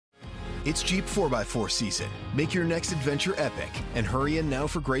It's Jeep 4x4 season. Make your next adventure epic and hurry in now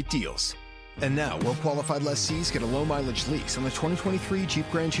for great deals. And now, well-qualified lessees get a low-mileage lease on the 2023 Jeep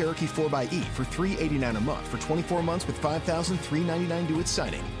Grand Cherokee 4xE for $389 a month for 24 months with $5,399 due at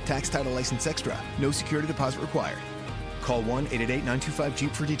signing. Tax, title, license extra. No security deposit required. Call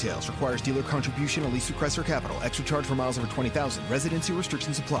 1-888-925-JEEP for details. Requires dealer contribution, a lease through Chrysler Capital. Extra charge for miles over 20,000. Residency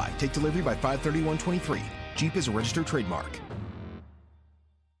restrictions apply. Take delivery by 5/31/23. Jeep is a registered trademark.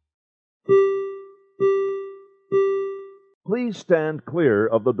 Please stand clear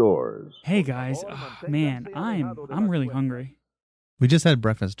of the doors. Hey guys, man, I'm really hungry. We just had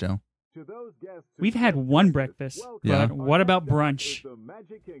breakfast, Joe. We've had one breakfast, Yeah. but what about brunch?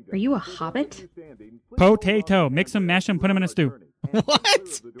 Are you a hobbit? Potato. Mix them, mash them, put them in a stew.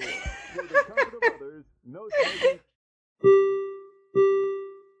 What?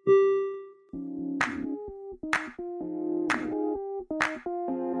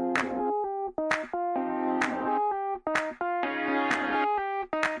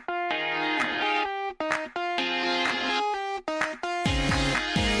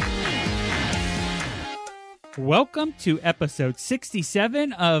 Welcome to episode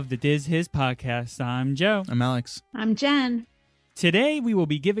 67 of the Diz His podcast. I'm Joe. I'm Alex. I'm Jen. Today we will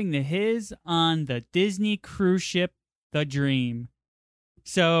be giving the his on the Disney cruise ship, The Dream.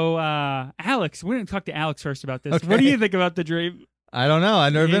 So, Alex, we're going to talk to Alex first about this. Okay. What do you think about The Dream? I don't know.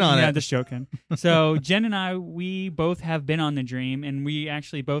 I've never been on Yeah, it. just joking. So, Jen and I, we both have been on The Dream, and we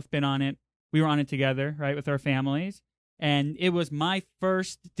actually both been on it. We were on it together, right, with our families. And it was my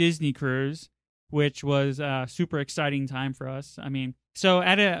first Disney cruise, which was a super exciting time for us. I mean, so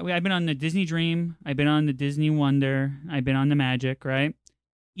I've been on the Disney Dream, I've been on the Disney Wonder, I've been on the Magic, right?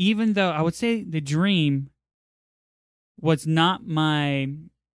 Even though I would say the Dream wasn't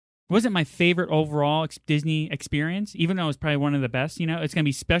my favorite overall Disney experience, even though it was probably one of the best, it's going to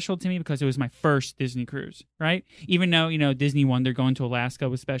be special to me because it was my first Disney cruise, right? Even though, Disney Wonder going to Alaska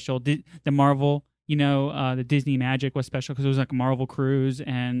was special, the Marvel, the Disney Magic was special because it was like a Marvel cruise,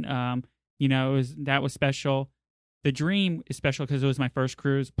 and, that was special. The Dream is special because it was my first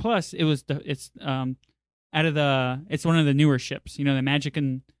cruise. Plus, it's one of the newer ships. The Magic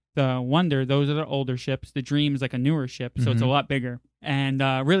and the Wonder, those are the older ships. The Dream is like a newer ship, so it's a lot bigger. And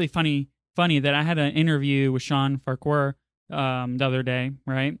really funny that I had an interview with Sean Farquhar the other day,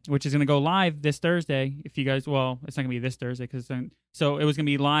 right? Which is going to go live this Thursday. If you guys, well, it's not going to be this Thursday so it was going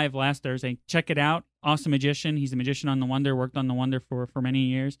to be live last Thursday. Check it out. Awesome magician. He's a magician on the Wonder. Worked on the Wonder for many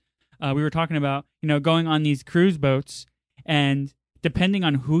years. We were talking about, going on these cruise boats, and depending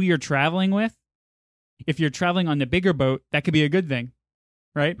on who you're traveling with, if you're traveling on the bigger boat, that could be a good thing,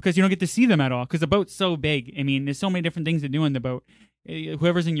 right? Because you don't get to see them at all because the boat's so big. I mean, there's so many different things to do on the boat.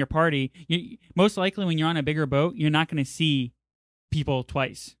 Whoever's in your party, most likely when you're on a bigger boat, you're not going to see people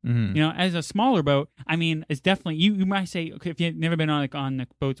twice. Mm-hmm. As a smaller boat, I mean, it's definitely, you might say, okay, if you've never been on the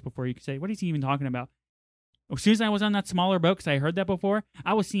boats before, you could say, what is he even talking about? As soon as I was on that smaller boat, because I heard that before,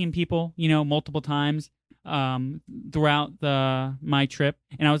 I was seeing people, multiple times throughout my trip,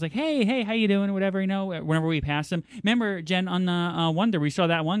 and I was like, hey, how you doing, or whatever, whenever we passed them. Remember, Jen, on the Wonder, we saw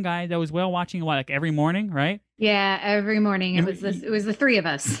that one guy that was whale watching, every morning, right? Yeah, every morning. It was the three of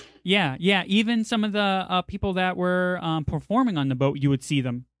us. Yeah. Even some of the people that were performing on the boat, you would see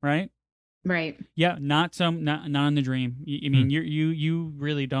them, right? Right. Yeah, not on the Dream. I mean, you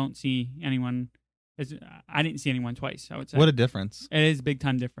really don't see anyone. I didn't see anyone twice, I would say. What a difference. It is a big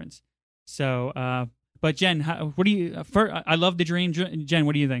time difference. So, but Jen, what do you? I love The Dream. Jen,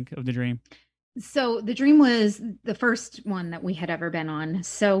 what do you think of The Dream? So The Dream was the first one that we had ever been on.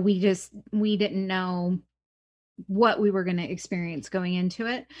 So we didn't know what we were going to experience going into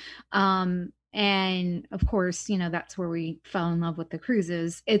it. And of course, that's where we fell in love with the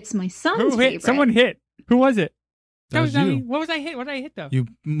cruises. It's my son's favorite. Someone hit. Who was it? That was you. What was I hit? What did I hit though? You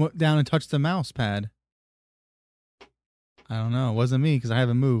went down and touched the mouse pad. I don't know. It wasn't me because I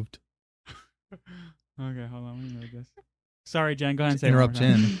haven't moved. Okay, hold on. Let me read this. Sorry, Jen. Go ahead and say Interrupt it one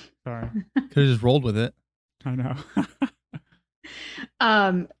more time. Jen. Sorry. Could have just rolled with it. I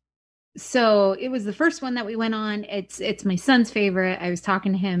know. So it was the first one that we went on. It's my son's favorite. I was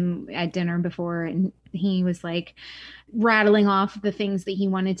talking to him at dinner before, and he was like rattling off the things that he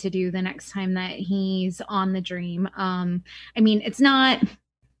wanted to do the next time that he's on the Dream. I mean, it's not,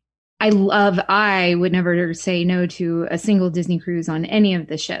 I would never say no to a single Disney cruise on any of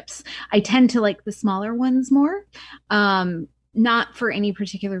the ships. I tend to like the smaller ones more, not for any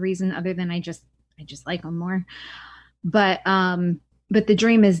particular reason other than I just like them more. But the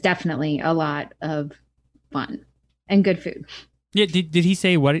Dream is definitely a lot of fun and good food. Yeah. Did he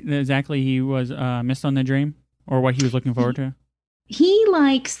say what exactly he was missed on the Dream, or what he was looking forward to? He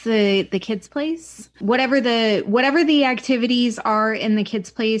likes the kids place. Whatever the activities are in the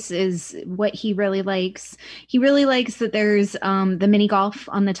kids place is what he really likes. He really likes that there's the mini golf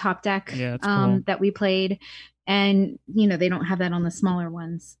on the top deck Yeah, that's cool. that we played, and they don't have that on the smaller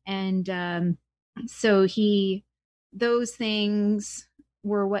ones. And so those things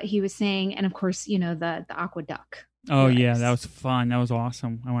were what he was saying, and of course the aqua duck. Oh yeah, that was fun. That was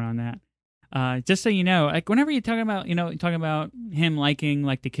awesome. I went on that. Just so you know, like whenever you're talking about him liking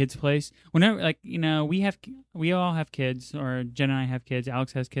like the kids' place, whenever we all have kids, or Jen and I have kids,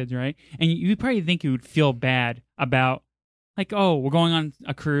 Alex has kids, right? And you probably think you would feel bad about like, oh, we're going on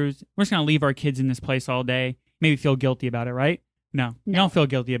a cruise, we're just gonna leave our kids in this place all day, maybe feel guilty about it, right? No, you don't feel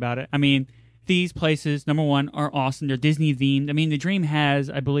guilty about it. I mean, these places, number one, are awesome. They're Disney themed. I mean, the Dream has,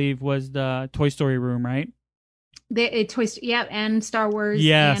 I believe, was the Toy Story room, right? And Star Wars.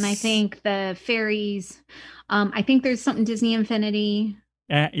 Yes. And I think the fairies. I think there's something Disney Infinity.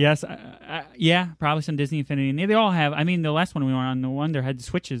 Yes. Yeah, probably some Disney Infinity. And they all have. I mean, the last one we went on, the Wonder had the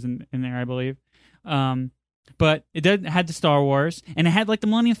switches in there, I believe. But it had the Star Wars, and it had like the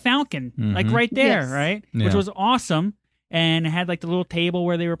Millennium Falcon, like right there, right? Yeah. Which was awesome. And it had like the little table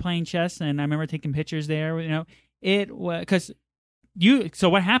where they were playing chess, and I remember taking pictures there. It was because. So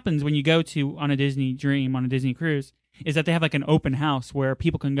what happens when you go on a Disney Dream, on a Disney cruise, is that they have like an open house where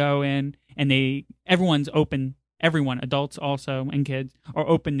people can go in, and everyone's open, everyone, adults also and kids, are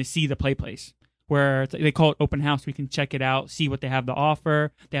open to see the play place. Where they call it open house, we can check it out, see what they have to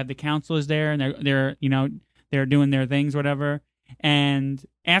offer. They have the counselors there, and they're doing their things, whatever. And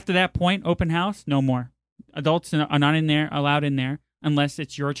after that point, open house, no more. Adults are not allowed in there. Unless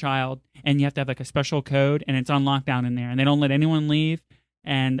it's your child, and you have to have like a special code, and it's on lockdown in there, and they don't let anyone leave,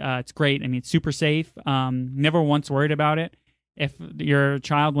 and it's great. I mean, it's super safe. Never once worried about it. If your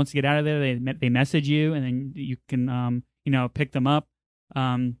child wants to get out of there, they message you, and then you can pick them up.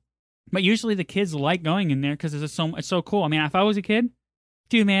 But usually the kids like going in there because it's so cool. I mean, if I was a kid,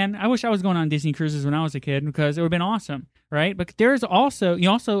 dude, man, I wish I was going on Disney cruises when I was a kid because it would have been awesome, right? But there's also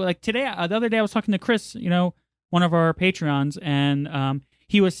like today, the other day, I was talking to Chris, one of our Patreons, and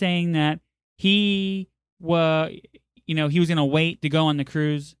he was saying that he was going to wait to go on the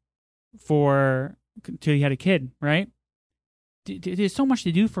cruise till he had a kid, right? There's so much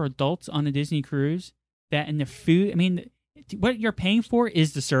to do for adults on the Disney cruise that in the food, I mean, what you're paying for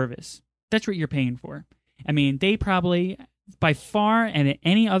is the service. That's what you're paying for. I mean, they probably, by far, and at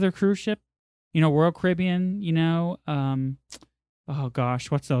any other cruise ship, Royal Caribbean, oh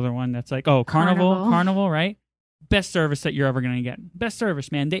gosh, what's the other one that's like, Carnival, right? Best service that you're ever going to get. Best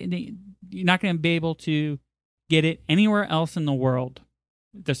service, man. You're not going to be able to get it anywhere else in the world,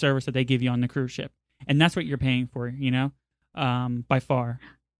 the service that they give you on the cruise ship. And that's what you're paying for, by far.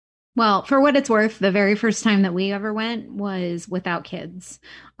 Well, for what it's worth, the very first time that we ever went was without kids,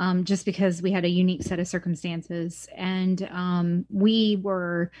 just because we had a unique set of circumstances. And we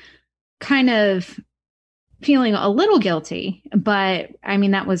were kind of feeling a little guilty, but I mean,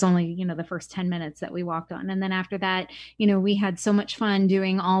 that was only, the first 10 minutes that we walked on. And then after that, we had so much fun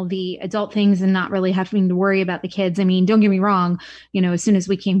doing all the adult things and not really having to worry about the kids. I mean, don't get me wrong, as soon as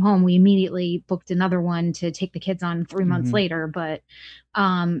we came home, we immediately booked another one to take the kids on 3 months later. But,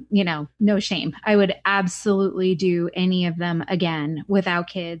 no shame. I would absolutely do any of them again without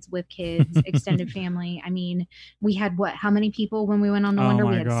kids, with kids, extended family. I mean, we had how many people when we went on the Wonder?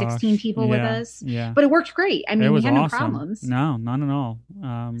 We had 16 people with us. Yeah. But it worked great. I mean, we had no problems. No, none at all.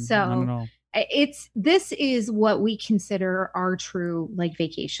 None at all. This is what we consider our true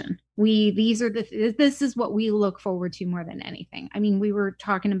vacation. This is what we look forward to more than anything. I mean, we were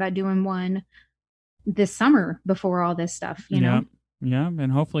talking about doing one this summer before all this stuff, Yeah,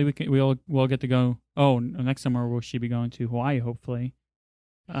 and hopefully we'll get to go. Oh, next summer we should be going to Hawaii, hopefully.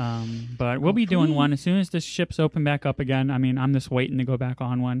 But we'll be doing one as soon as the ships open back up again. I mean, I'm just waiting to go back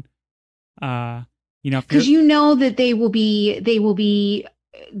on one. Because that they will be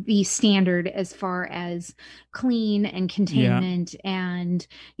the standard as far as clean and containment and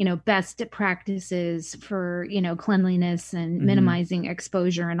best practices for cleanliness and minimizing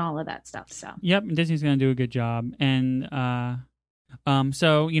exposure and all of that stuff. So Disney's going to do a good job. And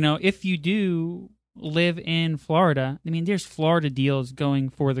so if you do live in Florida, I mean, there's Florida deals going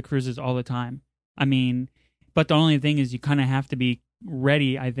for the cruises all the time. I mean, but the only thing is you kind of have to be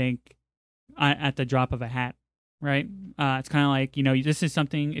ready, I think, at the drop of a hat, right? It's kind of like, this is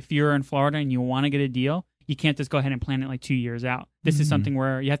something, if you're in Florida and you want to get a deal, you can't just go ahead and plan it like 2 years out. This is something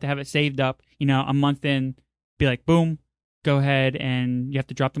where you have to have it saved up, a month in, be like, boom, go ahead, and you have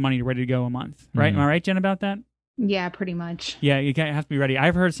to drop the money ready to go a month, right? Am I right, Jen, about that? Yeah, pretty much. Yeah, you have to be ready.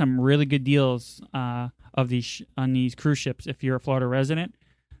 I've heard some really good deals of on these cruise ships if you're a Florida resident.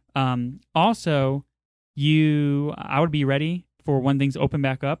 Also, I would be ready for when things open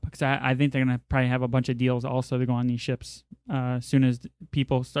back up, because I think they're going to probably have a bunch of deals also to go on these ships as soon as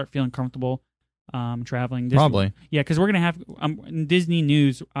people start feeling comfortable traveling. Probably. Yeah, because we're going to have in Disney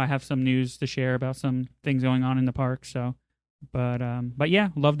news, I have some news to share about some things going on in the park. So, but yeah,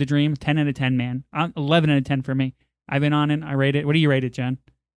 love the Dream. 10 out of 10, man. 11 out of 10 for me. I've been on it. I rate it. What do you rate it, Jen?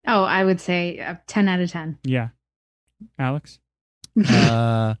 Oh, I would say 10 out of 10. Yeah. Alex?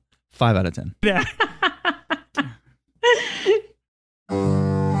 5 out of 10. Yeah.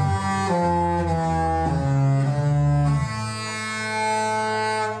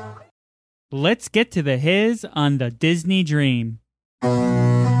 Let's get to the his on the Disney Dream.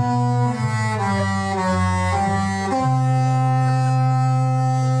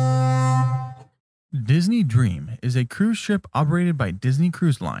 Disney Dream is a cruise ship operated by Disney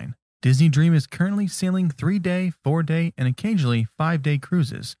Cruise Line. Disney Dream is currently sailing 3-day, 4-day, and occasionally 5-day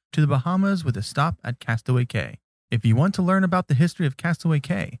cruises to the Bahamas with a stop at Castaway Cay. If you want to learn about the history of Castaway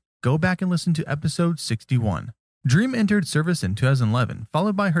Cay, go back and listen to episode 61. Dream entered service in 2011,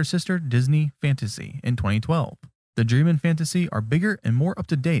 followed by her sister Disney Fantasy in 2012. The Dream and Fantasy are bigger and more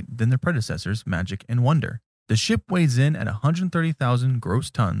up-to-date than their predecessors Magic and Wonder. The ship weighs in at 130,000 gross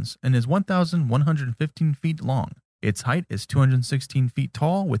tons and is 1,115 feet long. Its height is 216 feet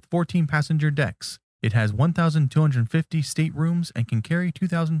tall with 14 passenger decks. It has 1,250 staterooms and can carry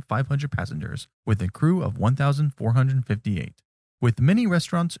 2,500 passengers with a crew of 1,458. With many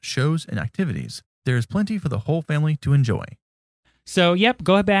restaurants, shows, and activities, there is plenty for the whole family to enjoy. So, yep,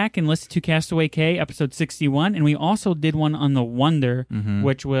 go back and listen to Castaway Cay, episode 61. And we also did one on the Wonder,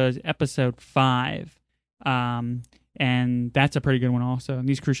 which was episode 5. And that's a pretty good one also.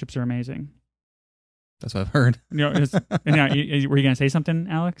 These cruise ships are amazing. That's what I've heard. Were you going to say something,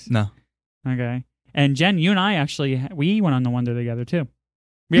 Alex? No. Okay. And Jen, you and I we went on the Wonder together too.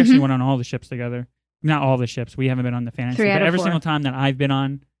 We actually went on all the ships together. Not all the ships. We haven't been on the Fantasy. 3 out but of every 4. single time that I've been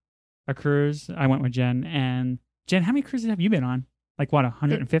on a cruise, I went with Jen. And Jen, how many cruises have you been on? Like what,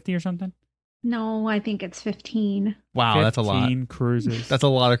 150 or something? No, I think it's 15. Wow, that's a lot. 15 cruises. That's a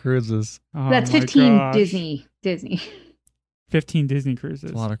lot of cruises. Oh That's my 15 gosh. Disney. 15 Disney cruises.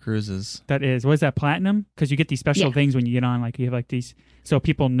 That's a lot of cruises. That is. What is that, platinum? Because you get these special things when you get on. Like you have like these, so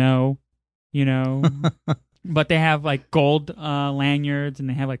people know, but they have like gold lanyards and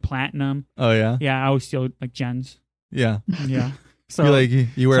they have like platinum. Oh, yeah? Yeah, I always steal like Jen's. Yeah. Yeah. So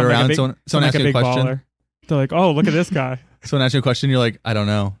you wear it around. Someone asks you a question. Baller. They're like, oh, look at this guy. Someone asks you a question. You're like, I don't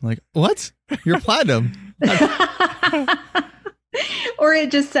know. I'm like, what? You're platinum. Or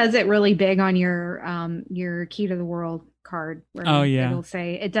it just says it really big on your key to the world card. Where Oh, yeah. It'll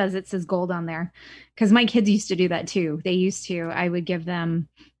say, it says gold on there. Because my kids used to do that too. I would give them,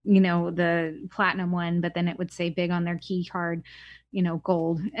 the platinum one, but then it would say big on their key card,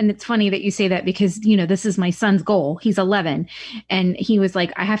 gold. And it's funny that you say that because, this is my son's goal. He's 11. And he was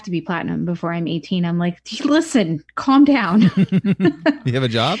like, I have to be platinum before I'm 18. I'm like, listen, calm down. You have a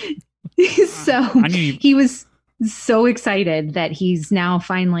job? So he was so excited that he's now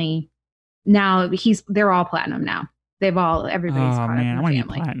they're all platinum now. Everybody's oh caught man, I up want in to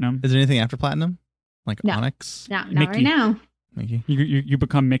the be family. platinum. Is there anything after platinum? Like No. Onyx? No, not Mickey. right now. Mickey? You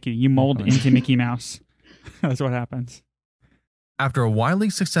become Mickey. You mold into Mickey Mouse. That's what happens. After a wildly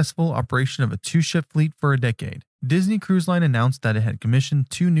successful operation of a 2-ship fleet for a decade, Disney Cruise Line announced that it had commissioned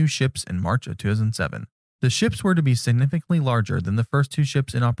 2 new ships in March of 2007. The ships were to be significantly larger than the first 2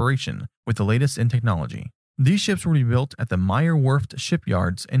 ships in operation, with the latest in technology. These ships were to be built at the Meyer Werft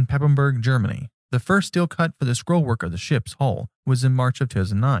shipyards in Papenburg, Germany. The first steel cut for the scrollwork of the ship's hull was in March of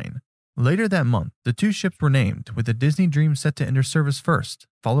 2009. Later that month, the 2 ships were named, with the Disney Dream set to enter service first,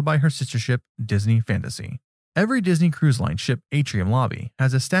 followed by her sister ship, Disney Fantasy. Every Disney Cruise Line ship atrium lobby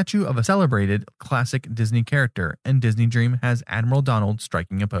has a statue of a celebrated classic Disney character, and Disney Dream has Admiral Donald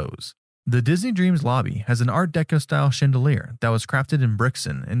striking a pose. The Disney Dream's lobby has an Art Deco-style chandelier that was crafted in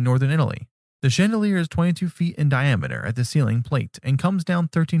Brixen in northern Italy. The chandelier is 22 feet in diameter at the ceiling plate and comes down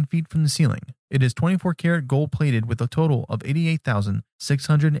 13 feet from the ceiling. It is 24-karat gold-plated with a total of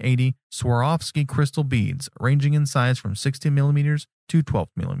 88,680 Swarovski crystal beads ranging in size from 16 millimeters to 12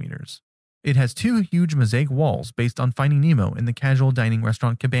 millimeters. It has 2 huge mosaic walls based on Finding Nemo in the casual dining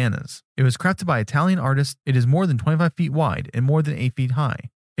restaurant Cabanas. It was crafted by Italian artists. It is more than 25 feet wide and more than 8 feet high.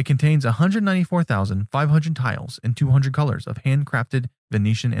 It contains 194,500 tiles in 200 colors of handcrafted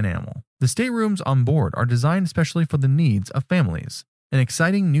Venetian enamel. The staterooms on board are designed especially for the needs of families. An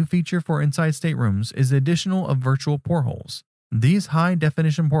exciting new feature for inside staterooms is the addition of virtual portholes. These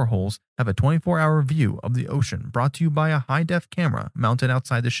high-definition portholes have a 24-hour view of the ocean brought to you by a high-def camera mounted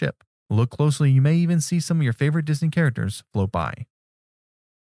outside the ship. Look closely, you may even see some of your favorite Disney characters float by.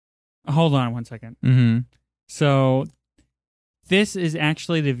 Hold on 1 second. Mm-hmm. So this is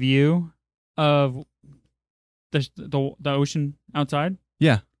actually the view of the ocean outside.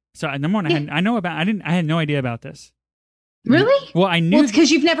 Yeah. So number one, I had no idea about this. Really? Well, I knew. Well, it's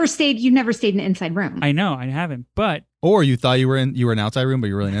because you've never stayed in an inside room. I know I haven't, but Or you thought you were in an outside room, but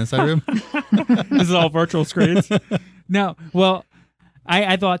you were really in an inside room. this is all virtual screens. No, well,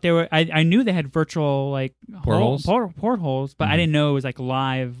 I thought they were. I knew they had virtual like Portholes? portholes, but I didn't know it was like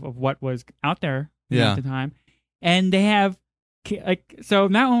live of what was out there Yeah. at the time. And they have like, so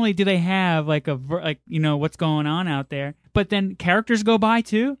not only do they have like what's going on out there, but then characters go by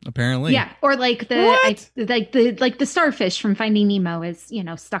too. Apparently. Yeah, or like the starfish from Finding Nemo is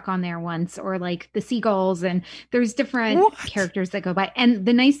stuck on there once, or like the seagulls, and there's different characters that go by. And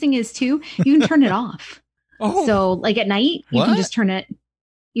the nice thing is too, you can turn it off. Oh, So like at night, you What? can just turn it.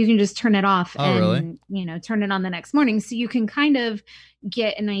 You can just turn it off Oh, and really? turn it on the next morning, so you can kind of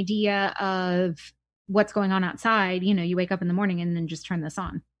get an idea of what's going on outside. You wake up in the morning and then just turn this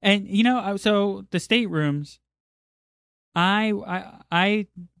on. and so the staterooms. I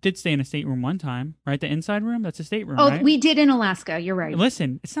did stay in a stateroom one time, right? The inside room, that's a stateroom. Oh, right? we did in Alaska. You're right.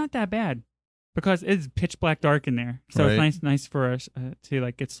 Listen, it's not that bad because it's pitch black dark in there, so Right. it's nice for us to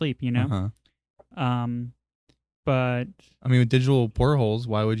like get sleep, Uh-huh. But I mean, with digital portholes,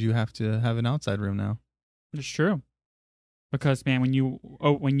 why would you have to have an outside room now? it's true because man, when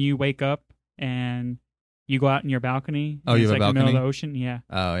you wake up and you go out in your balcony, Oh, and you it's have a like the middle of balcony? the ocean, yeah,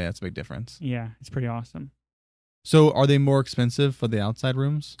 Oh, yeah, it's a big difference. it's pretty awesome, So, are they more expensive for the outside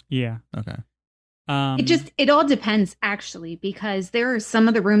rooms? yeah. Okay. It all depends actually, because there are some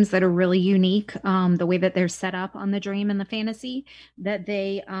of the rooms that are really unique, the way that they're set up on the Dream and the Fantasy, that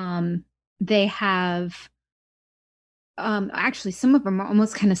they have actually some of them are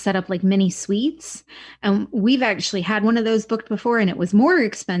almost kind of set up like mini suites, and we've actually had one of those booked before, and it was more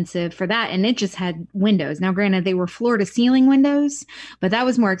expensive for that, and it just had windows. Now granted, they were floor to ceiling windows, but that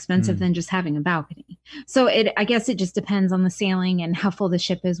was more expensive than just having a balcony. So I guess it just depends on the sailing and how full the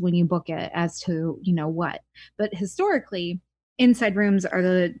ship is when you book it as to what. But historically, inside rooms are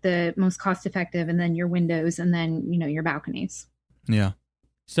the most cost effective, and then your windows, and then your balconies. Yeah.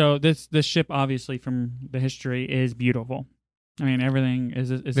 So this ship, obviously from the history, is beautiful. I mean, everything is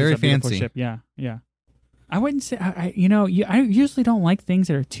Very a beautiful fancy. ship. Yeah, yeah. I wouldn't say I usually don't like things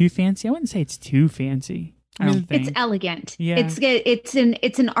that are too fancy. I wouldn't say it's too fancy. I don't think. It's elegant. Yeah. It's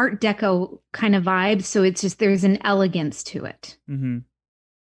an Art Deco kind of vibe. So it's just there's an elegance to it. Mm-hmm.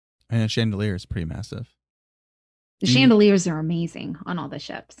 And a chandelier is pretty massive. The chandeliers are amazing on all the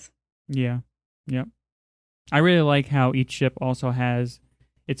ships. Yeah. Yep. I really like how each ship also has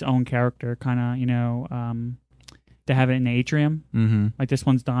its own character, kind of, to have it in the atrium. Mm-hmm. Like this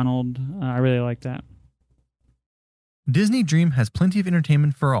one's Donald. I really like that. Disney Dream has plenty of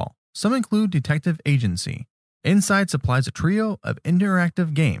entertainment for all. Some include Detective Agency. Inside supplies a trio of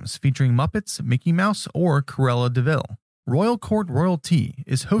interactive games featuring Muppets, Mickey Mouse, or Cruella de Vil. Royal Court Royalty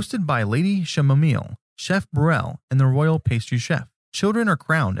is hosted by Lady Chamomile, Chef Burrell, and the Royal Pastry Chef. Children are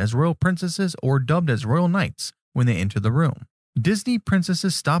crowned as royal princesses or dubbed as royal knights when they enter the room. Disney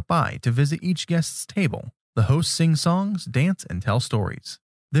princesses stop by to visit each guest's table. The hosts sing songs, dance, and tell stories.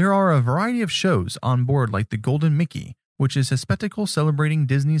 There are a variety of shows on board like the Golden Mickey, which is a spectacle celebrating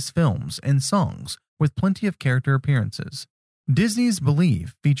Disney's films and songs with plenty of character appearances. Disney's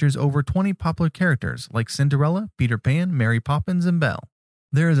Believe features over 20 popular characters like Cinderella, Peter Pan, Mary Poppins, and Belle.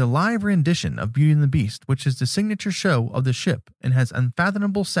 There is a live rendition of Beauty and the Beast, which is the signature show of the ship and has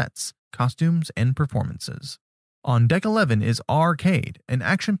unfathomable sets, costumes, and performances. On Deck 11 is Arcade, an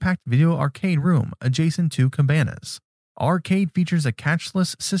action-packed video arcade room adjacent to cabanas. Arcade features a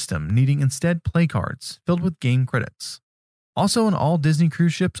catchless system needing instead play cards filled with game credits. Also on all Disney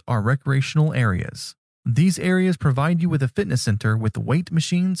cruise ships are recreational areas. These areas provide you with a fitness center with weight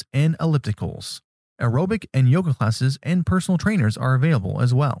machines and ellipticals. Aerobic and yoga classes and personal trainers are available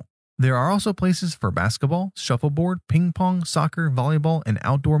as well. There are also places for basketball, shuffleboard, ping pong, soccer, volleyball, and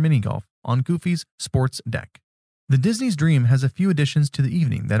outdoor mini golf on Goofy's Sports Deck. The Disney's Dream has a few additions to the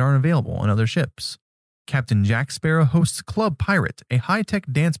evening that aren't available on other ships. Captain Jack Sparrow hosts Club Pirate, a high-tech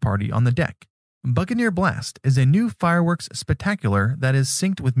dance party on the deck. Buccaneer Blast is a new fireworks spectacular that is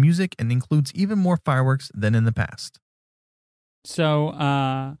synced with music and includes even more fireworks than in the past. So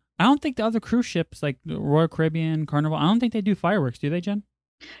I don't think the other cruise ships like the Royal Caribbean, Carnival, I don't think they do fireworks, do they, Jen?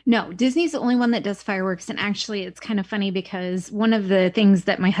 No, Disney's the only one that does fireworks. And actually, it's kind of funny because one of the things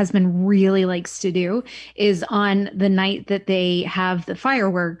that my husband really likes to do is on the night that they have the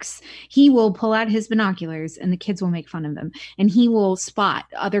fireworks, he will pull out his binoculars and the kids will make fun of him. And he will spot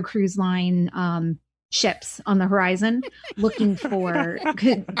other cruise line ships on the horizon looking for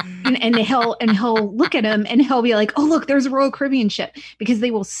and he'll look at them and he'll be like, oh look, there's a Royal Caribbean ship, because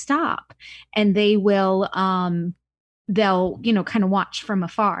they will stop and they will they'll kind of watch from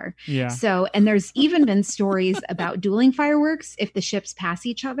afar. Yeah. So, and there's even been stories about dueling fireworks if the ships pass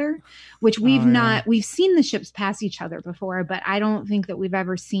each other, which we've we've seen the ships pass each other before, but I don't think that we've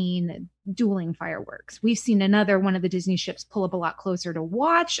ever seen dueling fireworks. We've seen another one of the Disney ships pull up a lot closer to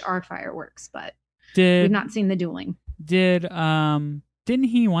watch our fireworks, but we've not seen the dueling. Didn't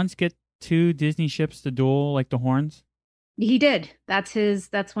he once get 2 Disney ships to duel like the horns? He did. That's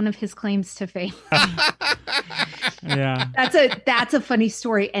one of his claims to fame. Yeah. That's a funny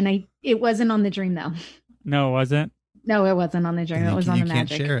story. And it wasn't on the Dream though. No, it wasn't? No, it wasn't on the Dream. It was on the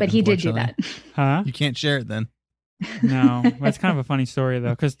Magic. But he did do that. Huh? You can't share it then. No, that's kind of a funny story though,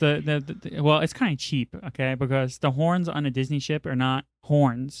 because well, it's kind of cheap, okay? Because the horns on a Disney ship are not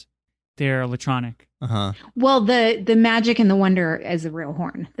horns; they're electronic. Well, the Magic and the Wonder is a real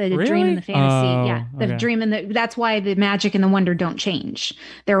horn. The Really? Dream and the Fantasy, the okay. Dream and that's why the Magic and the Wonder don't change.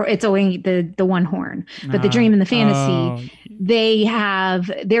 It's only the one horn. But the Dream and the Fantasy, they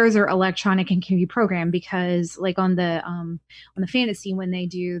have theirs are electronic and can be programmed, because like on the Fantasy, when they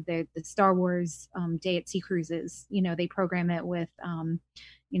do the Star Wars Day at Sea cruises, they program it with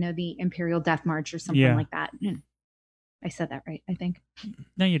the Imperial Death March or something like that. I said that right, I think.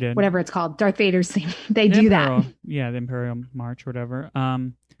 No, you did. Whatever it's called, Darth Vader's theme. They do that. Yeah, the Imperial March, whatever.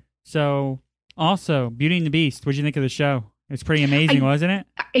 So also Beauty and the Beast. What'd you think of the show? It's pretty amazing, wasn't it?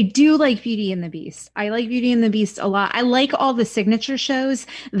 I do like Beauty and the Beast. I like Beauty and the Beast a lot. I like all the signature shows.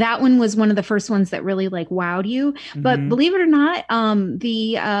 That one was one of the first ones that really wowed you. But believe it or not,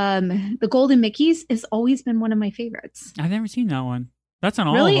 the Golden Mickeys has always been one of my favorites. I've never seen that one. That's on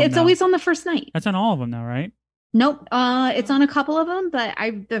all really? of them. It's always on the first night. That's on all of them though, right? Nope. It's on a couple of them, but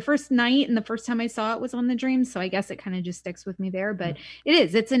the first night and the first time I saw it was on the Dream, so I guess it kind of just sticks with me there. But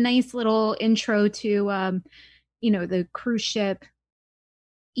it's a nice little intro to the cruise ship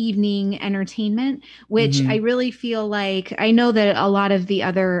evening entertainment, which I really feel like, I know that a lot of the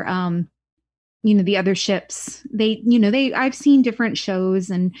other the other ships, I've seen different shows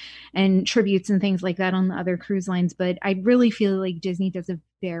and tributes and things like that on the other cruise lines, but I really feel like Disney does a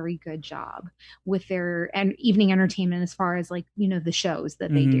very good job with their evening entertainment as far as the shows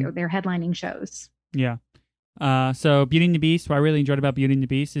that they do, their headlining shows. Yeah. So Beauty and the Beast, what I really enjoyed about Beauty and the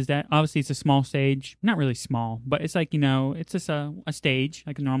Beast is that obviously it's a small stage, not really small, but it's it's just a stage,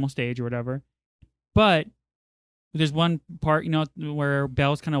 like a normal stage or whatever. But there's one part, where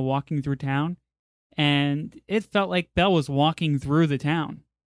Belle's kind of walking through town, and it felt like Belle was walking through the town.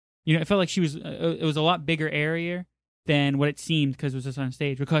 It felt like she was, it was a lot bigger area than what it seemed, because it was just on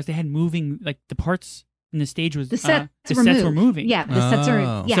stage, because they had moving, the parts in the stage was, the sets were moving. Yeah, the sets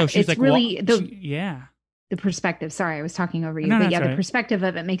are, so she's it's really, the perspective. Sorry, I was talking over you. No, but that's the right. perspective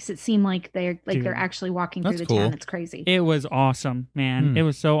of it makes it seem like they're actually walking through the town. It's crazy. It was awesome, man. It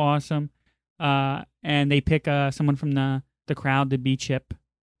was so awesome. And they pick someone from the crowd to be Chip.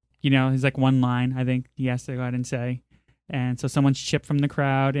 He's one line I think he has to go ahead and say. And so someone's Chip from the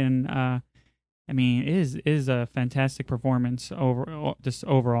crowd, and it is a fantastic performance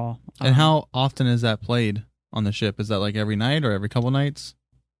overall. And how often is that played on the ship? Is that every night or every couple nights?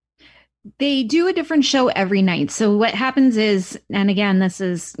 They do a different show every night. So what happens is, and again, this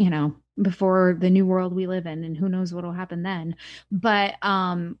is, before the new world we live in, and who knows what will happen then. But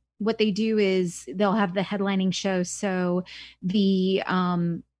what they do is they'll have the headlining show. So the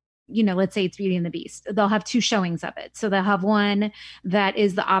let's say it's Beauty and the Beast. They'll have 2 showings of it. So they'll have one that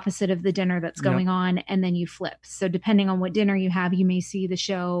is the opposite of the dinner that's going on, and then you flip. So depending on what dinner you have, you may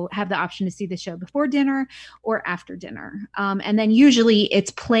have the option to see the show before dinner or after dinner. And then usually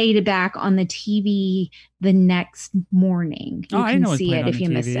it's played back on the TV the next morning. You I didn't know it was see played it on if the you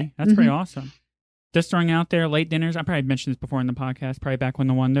TV. missed it. That's pretty awesome. Just throwing out there, late dinners. I probably mentioned this before in the podcast, probably back when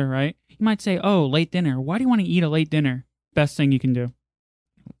the Wonder, right? You might say, oh, late dinner. Why do you want to eat a late dinner? Best thing you can do.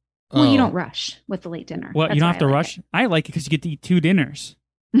 Well, you don't rush with the late dinner. Well, you don't have to rush. I like it because you get to eat 2 dinners.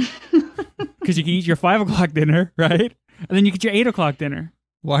 Because you can eat your 5 o'clock dinner, right? And then you get your 8 o'clock dinner.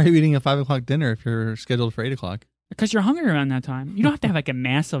 Why are you eating a 5 o'clock dinner if you're scheduled for 8 o'clock? Because you're hungry around that time. You don't have to have a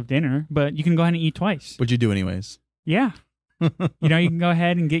massive dinner, but you can go ahead and eat twice. But you do anyways. Yeah. You can go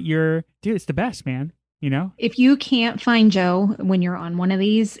ahead and get your... Dude, it's the best, man. If you can't find Joe when you're on one of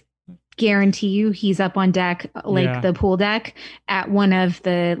these, guarantee you he's up on deck, like Yeah. the pool deck at one of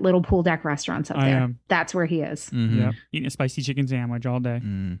the little pool deck restaurants up I there. am. That's where he is. Mhm. Yep. Eating a spicy chicken sandwich all day.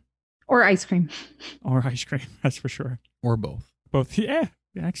 Mm. Or ice cream. Or ice cream. That's for sure. Or both. Both. Yeah.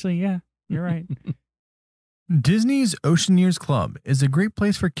 Actually, yeah. You're right. Disney's Oceaneers Club is a great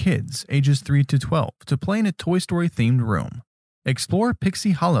place for kids ages 3 to 12 to play in a Toy Story themed room. Explore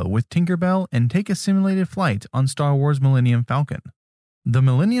Pixie Hollow with Tinkerbell and take a simulated flight on Star Wars Millennium Falcon. The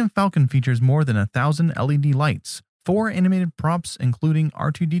Millennium Falcon features more than 1,000 LED lights, 4 animated props including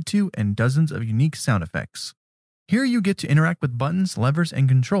R2-D2 and dozens of unique sound effects. Here you get to interact with buttons, levers, and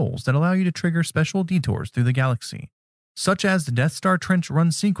controls that allow you to trigger special detours through the galaxy, such as the Death Star Trench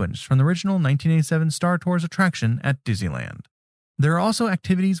Run sequence from the original 1987 Star Tours attraction at Disneyland. There are also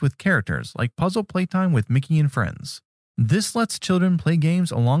activities with characters like puzzle playtime with Mickey and Friends. This lets children play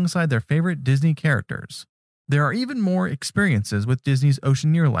games alongside their favorite Disney characters. There are even more experiences with Disney's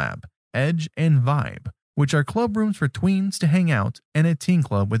Oceaneer Lab, Edge, and Vibe, which are club rooms for tweens to hang out and a teen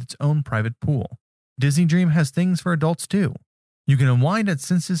club with its own private pool. Disney Dream has things for adults too. You can unwind at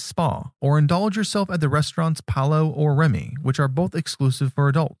Senses Spa or indulge yourself at the restaurants Palo or Remy, which are both exclusive for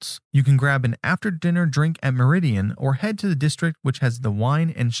adults. You can grab an after-dinner drink at Meridian or head to the district, which has the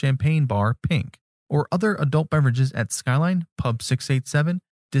wine and champagne bar Pink, or other adult beverages at Skyline, Pub 687,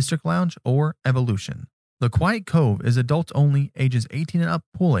 District Lounge, or Evolution. The Quiet Cove is adults-only, ages 18 and up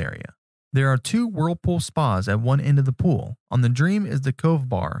pool area. There are 2 whirlpool spas at one end of the pool. On the Dream is the Cove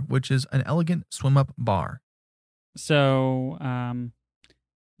Bar, which is an elegant swim-up bar. So,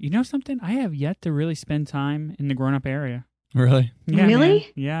 you know something? I have yet to really spend time in the grown-up area. Really? Yeah, Really? man.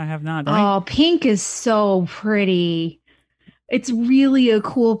 Yeah, I have not. Oh, Pink is so pretty. It's really a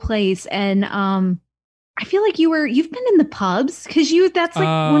cool place. And I feel like you've been in the pubs because that's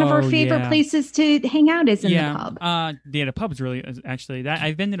like one of our Oh, favorite yeah. places to hang out is in yeah, the pub. Yeah, the pub's really actually that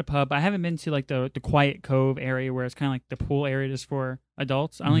I've been to the pub. I haven't been to like the Quiet Cove area where it's kind of like the pool area just for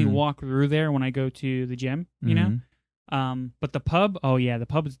adults. I only Mhm. walk through there when I go to the gym, you know. But the pub, oh yeah, the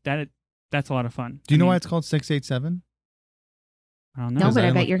pub that's a lot of fun. Do you know why mean, it's called 687? I don't know. No, Because but I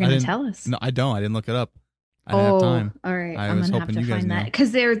didn't bet look- you're I going to didn't- tell us. No, I don't. I didn't look it up. I didn't have time. All right. I I'm was going to have hoping to you guys find that knew.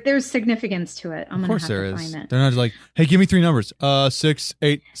 because there's significance to it. I'm Of going course to there have to is. find it. They're not just like, hey, give me 3 numbers.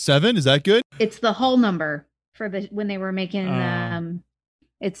 687. Is that good? It's the whole number for when they were making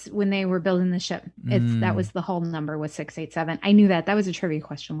it's when they were building the ship. That was the whole number was 687. I knew that. That was a trivia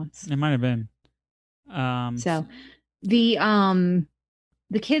question once. It might have been. So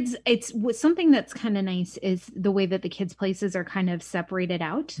the kids, something that's kind of nice is the way that the kids' places are kind of separated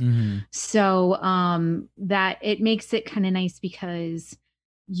out. Mm-hmm. So that it makes it kind of nice because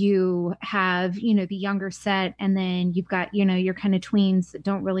you have, the younger set, and then you've got, your kind of tweens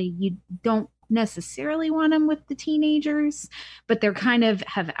that you don't necessarily want them with the teenagers, but they're kind of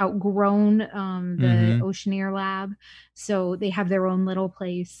have outgrown the Oceaneer Lab. So they have their own little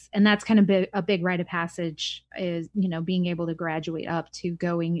place. And that's kind of a big rite of passage is, being able to graduate up to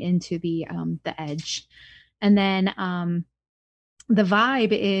going into the Edge. And then the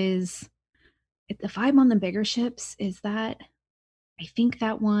vibe on the bigger ships is that I think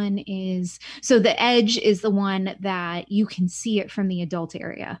that one is, so the Edge is the one that you can see it from the adult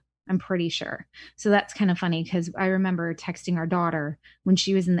area. I'm pretty sure. So that's kind of funny because I remember texting our daughter when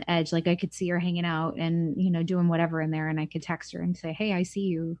she was in the Edge, like I could see her hanging out and, doing whatever in there. And I could text her and say, hey, I see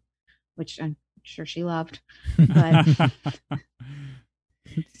you, which I'm sure she loved. But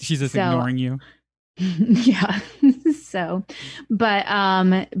she's just ignoring you. Yeah. So, but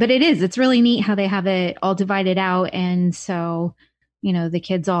it's really neat how they have it all divided out. And so, the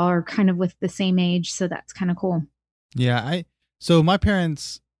kids all are kind of with the same age. So that's kind of cool. Yeah. So my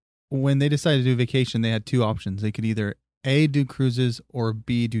parents, when they decided to do vacation, they had 2 options. They could either A, do cruises, or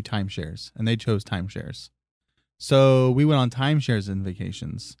B, do timeshares. And they chose timeshares. So we went on timeshares in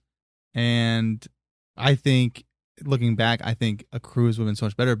vacations. And I think, looking back, I think a cruise would have been so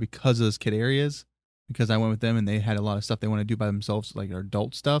much better because of those kid areas. Because I went with them and they had a lot of stuff they want to do by themselves, like their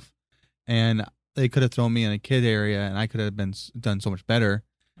adult stuff. And they could have thrown me in a kid area and I could have done so much better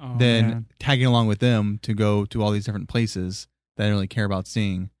than tagging along with them to go to all these different places that I didn't really care about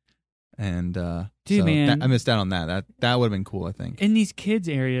seeing. And Dude, man. I missed out on that. That would have been cool, I think. In these kids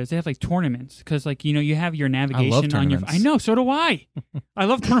areas, they have like tournaments because, like, you have your navigation on your. tournaments. I know, so do I. I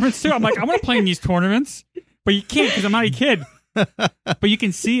love tournaments too. I'm like, I want to play in these tournaments, but you can't because I'm not a kid. But you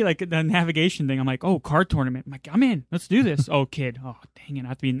can see like the navigation thing. I'm like, oh, card tournament. I'm like, I'm in. Let's do this. Oh, kid. Oh, dang it.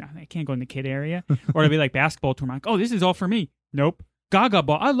 I can't go in the kid area. Or it'll be like basketball tournament. Like, oh, this is all for me. Nope. Gaga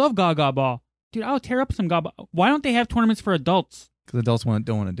ball. I love Gaga ball. Dude, I'll tear up some Gaga. Why don't they have tournaments for adults? Because adults don't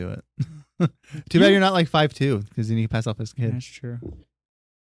want to do it. Too bad you're not like 5'2", because then you can pass off as a kid. That's true.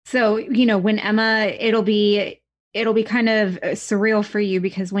 So, when Emma, it'll be kind of surreal for you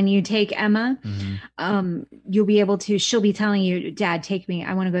because when you take Emma, you'll be able to, she'll be telling you, Dad, take me.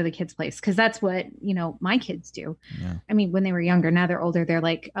 I want to go to the kids' place. Cause that's what, my kids do. Yeah. I mean, when they were younger, now they're older. They're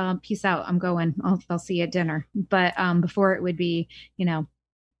like, peace out. I'm going, I'll see you at dinner. But before it would be,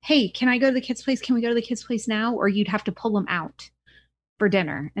 hey, can I go to the kids' place? Can we go to the kids' place now? Or you'd have to pull them out for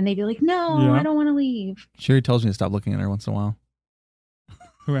dinner. And they'd be like, no, Yeah. I don't want to leave. Sherry tells me to stop looking at her once in a while.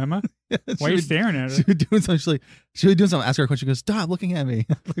 Who am I? Why are you staring at She her? was doing something. She was doing something. Ask her a question. She goes, "Stop looking at me."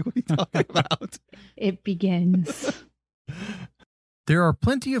 Like, what are you talking about? It begins. There are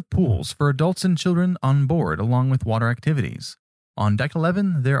plenty of pools for adults and children on board, along with water activities. On Deck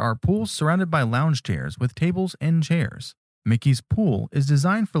 11, there are pools surrounded by lounge chairs with tables and chairs. Mickey's pool is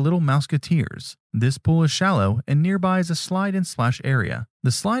designed for little Mouseketeers. This pool is shallow, and nearby is a slide and splash area.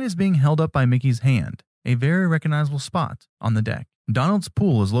 The slide is being held up by Mickey's hand, a very recognizable spot on the deck. Donald's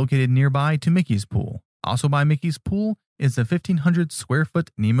pool is located nearby to Mickey's pool. Also by Mickey's pool is the 1,500 square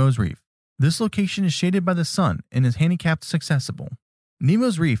foot Nemo's Reef. This location is shaded by the sun and is handicapped accessible.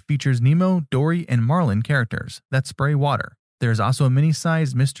 Nemo's Reef features Nemo, Dory, and Marlin characters that spray water. There is also a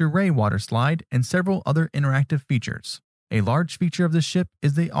mini-sized Mr. Ray water slide and several other interactive features. A large feature of the ship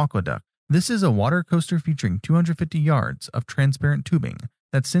is the Aqueduct. This is a water coaster featuring 250 yards of transparent tubing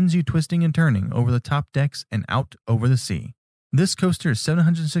that sends you twisting and turning over the top decks and out over the sea. This coaster is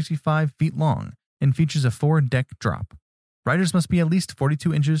 765 feet long and features a 4-deck drop. Riders must be at least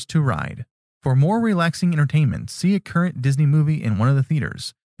 42 inches to ride. For more relaxing entertainment, see a current Disney movie in one of the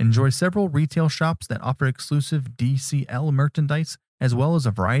theaters. Enjoy several retail shops that offer exclusive DCL merchandise as well as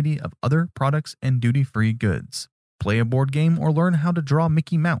a variety of other products and duty-free goods. Play a board game or learn how to draw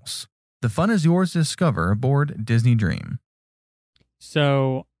Mickey Mouse. The fun is yours to discover aboard Disney Dream.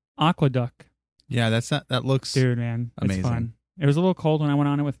 So, Aqueduct. Yeah, that looks Dude, man. amazing. It's fun. It was a little cold when I went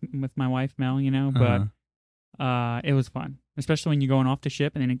on it with my wife, Mel, but it was fun. Especially when you're going off the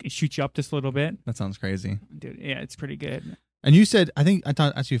ship and then it shoots you up just a little bit. That sounds crazy. Dude, yeah, it's pretty good. And you said, I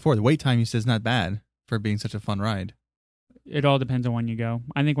asked you before, the wait time you said is not bad for being such a fun ride. It all depends on when you go.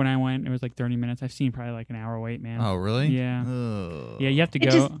 I think when I went, it was like 30 minutes. I've seen probably like an hour wait, man. Oh, really? Yeah. Ugh. Yeah, you have to It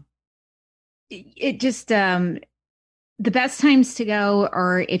go. The best times to go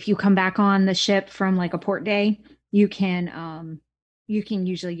are if you come back on the ship from like a port day, you can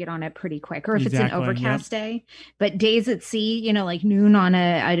usually get on it pretty quick, or if it's an Exactly, overcast day. But days at sea, like noon on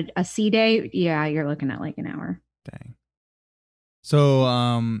a sea day, yeah, you're looking at like an hour. Dang. So,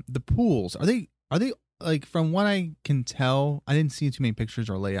 the pools, are they like, from what I can tell, I didn't see too many pictures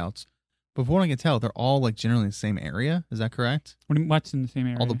or layouts, but from what I can tell, they're all like generally the same area. Is that correct? What's in the same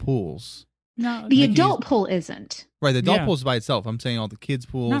area? All the pools. No, The Mickey's- adult pool isn't. Right, the adult Yeah. pool is by itself. I'm saying all the kids'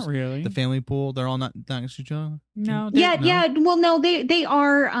 pools, not really. the family pool, they're all not next to each other? No, Yeah, No? yeah. Well, no, they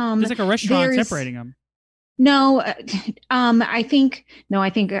are. There's like a restaurant there's- separating them. No, I think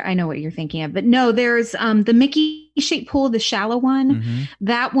I know what you're thinking of, but no, there's the Mickey shaped pool, the shallow one. Mhm.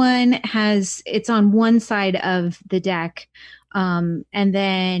 That one it's on one side of the deck. And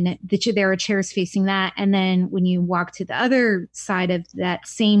then there are chairs facing that. And then when you walk to the other side of that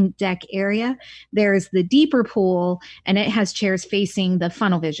same deck area, there's the deeper pool, and it has chairs facing the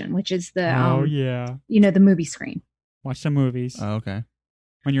funnel vision, which is the, Yeah. the movie screen. Watch some movies Oh, okay.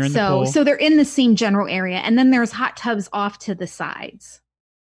 when you're in the pool. So they're in the same general area. And then there's hot tubs off to the sides.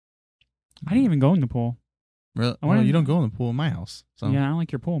 I didn't even go in the pool. Really? I wanna- Well, you don't go in the pool in my house. So. Yeah, I don't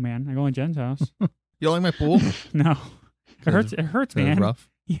like your pool, man. I go in Jen's house. You don't like my pool? No. It hurts. It hurts, It's man. rough.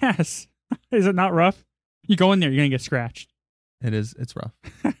 Yes. Is it not rough? You go in there, you're gonna get scratched. It is. It's rough.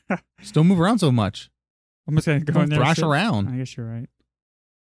 Just don't move around so much. I'm just gonna go Don't in there. thrash sit- around. I guess you're right.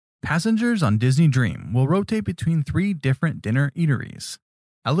 Passengers on Disney Dream will rotate between 3 different dinner eateries.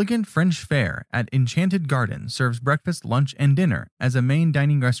 Elegant French Fare at Enchanted Garden serves breakfast, lunch, and dinner as a main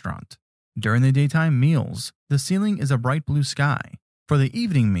dining restaurant. During the daytime meals, the ceiling is a bright blue sky. For the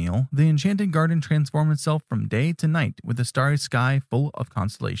evening meal, the Enchanted Garden transforms itself from day to night with a starry sky full of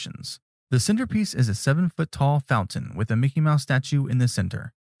constellations. The centerpiece is a 7-foot-tall fountain with a Mickey Mouse statue in the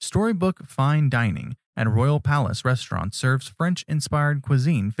center. Storybook Fine Dining at Royal Palace Restaurant serves French-inspired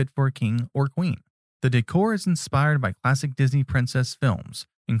cuisine fit for a king or queen. The decor is inspired by classic Disney princess films,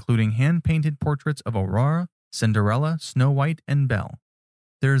 including hand-painted portraits of Aurora, Cinderella, Snow White, and Belle.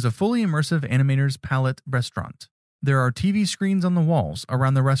 There is a fully immersive animator's palette restaurant. There are TV screens on the walls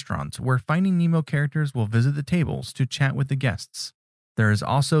around the restaurant where Finding Nemo characters will visit the tables to chat with the guests. There is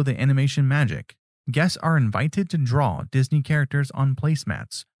also the animation magic. Guests are invited to draw Disney characters on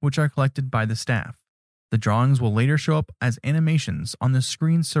placemats, which are collected by the staff. The drawings will later show up as animations on the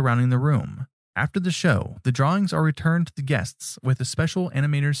screens surrounding the room. After the show, the drawings are returned to the guests with a special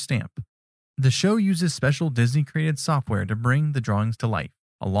animator's stamp. The show uses special Disney-created software to bring the drawings to life,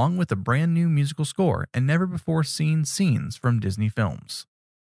 along with a brand new musical score and never-before-seen scenes from Disney films.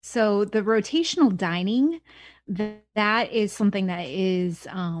 So the rotational dining, that is something that is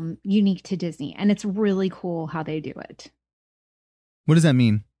unique to Disney, and it's really cool how they do it. What does that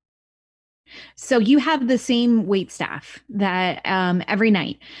mean? So you have the same wait staff that every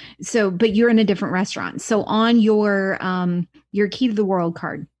night. So, but you're in a different restaurant. So on your Key to the World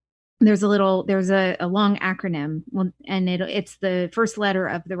card, there's a long acronym, and it's the first letter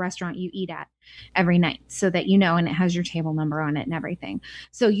of the restaurant you eat at every night, so that you know, and it has your table number on it and everything.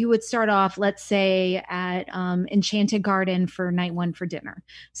 So you would start off, let's say, at Enchanted Garden for night 1 for dinner.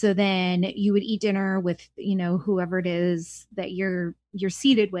 So then you would eat dinner with, whoever it is that you're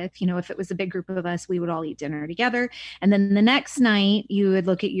seated with. If it was a big group of us, we would all eat dinner together. And then the next night you would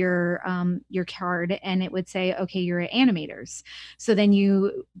look at your card, and it would say, okay, you're at Animators. So then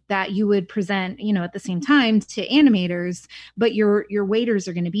you would present, at the same time to Animators, but your waiters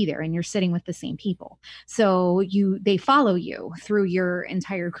are going to be there, and you're sitting with the same people. So they follow you through your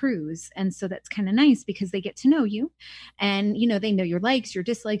entire cruise. And so that's kind of nice because they get to know you, and, they know your likes, your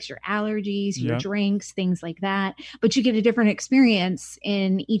dislikes, your allergies, your drinks, things like that. But you get a different experience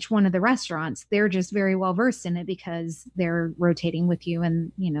in each one of the restaurants. They're just very well versed in it because they're rotating with you,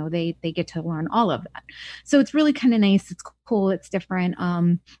 and they get to learn all of that. So it's really kind of nice. It's cool. It's different.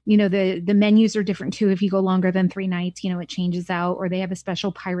 The menus are different too. If you go longer than 3 nights, it changes out, or they have a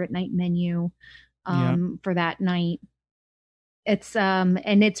special pirate night menu for that night. It's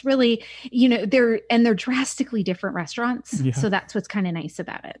and it's really, they're drastically different restaurants. Yeah. So that's what's kind of nice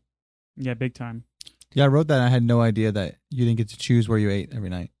about it. Yeah, big time. Yeah, I wrote that. I had no idea that you didn't get to choose where you ate every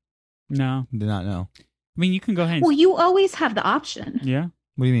night. No. Did not know. I mean, you can go ahead and... Well, you always have the option. Yeah.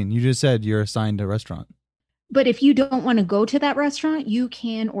 What do you mean? You just said you're assigned a restaurant. But if you don't want to go to that restaurant, you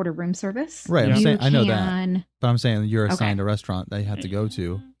can order room service. Right. Yeah. I'm saying, I know that. But I'm saying you're assigned a restaurant that you have to go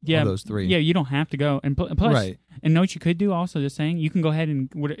to. Yeah. Of those 3. Yeah, you don't have to go. And plus, right. And know what you could do also, just saying, you can go ahead and,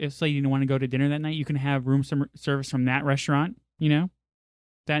 if say you don't want to go to dinner that night, you can have room service from that restaurant,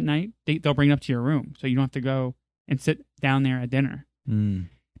 that night. They'll bring it up to your room. So you don't have to go and sit down there at dinner. Mm.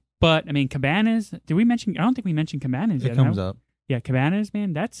 But, I mean, Cabanas, did we mention... I don't think we mentioned Cabanas yet. It comes up. Yeah, Cabanas,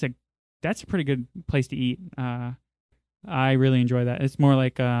 man, that's a pretty good place to eat. I really enjoy that. It's more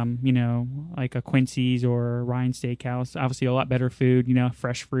like, like a Quincy's or Ryan Steakhouse. Obviously, a lot better food,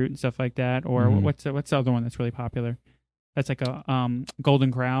 fresh fruit and stuff like that. Or what's the other one that's really popular? That's like a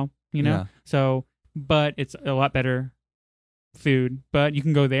Golden Corral, Yeah. So, but it's a lot better food. But you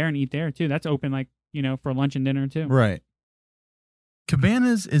can go there and eat there, too. That's open, for lunch and dinner, too. Right.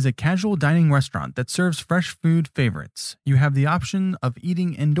 Cabanas is a casual dining restaurant that serves fresh food favorites. You have the option of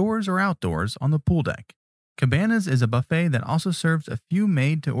eating indoors or outdoors on the pool deck. Cabanas is a buffet that also serves a few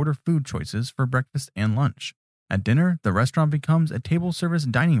made-to-order food choices for breakfast and lunch. At dinner, the restaurant becomes a table service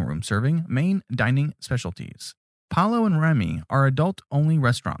dining room serving main dining specialties. Palo and Remy are adult-only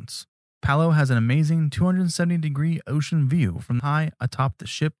restaurants. Palo has an amazing 270-degree ocean view from high atop the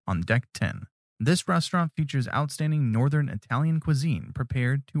ship on Deck 10. This restaurant features outstanding northern Italian cuisine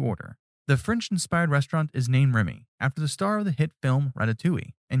prepared to order. The French-inspired restaurant is named Remy after the star of the hit film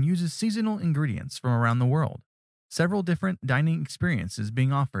Ratatouille and uses seasonal ingredients from around the world. Several different dining experiences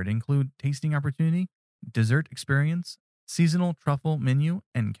being offered include tasting opportunity, dessert experience, seasonal truffle menu,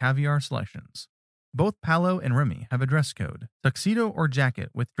 and caviar selections. Both Palo and Remy have a dress code, tuxedo or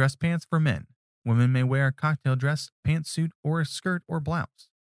jacket with dress pants for men. Women may wear a cocktail dress, pantsuit, or a skirt or blouse.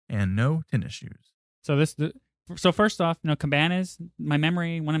 And no tennis shoes. So first off, Cabanas, one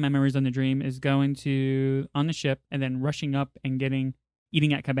of my memories on the dream is going on the ship and then rushing up and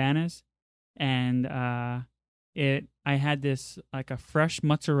eating at Cabanas. And I had this like a fresh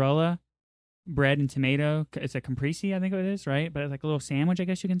mozzarella bread and tomato. It's a caprese, I think it is, right? But it's like a little sandwich, I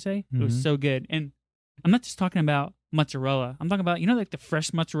guess you can say. Mm-hmm. It was so good. And I'm not just talking about mozzarella. I'm talking about, like the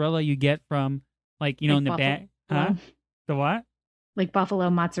fresh mozzarella you get from in the bag. Huh? The what? Like buffalo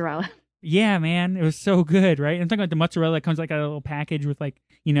mozzarella. Yeah, man. It was so good, right? I'm talking about the mozzarella that comes like a little package with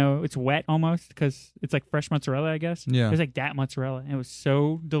it's wet almost because it's like fresh mozzarella, I guess. Yeah. It was like that mozzarella. It was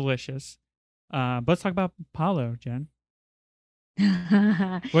so delicious. But let's talk about Palo, Jen.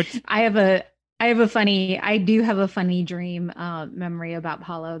 I do have a funny dream memory about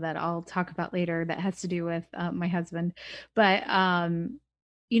Palo that I'll talk about later that has to do with my husband. But,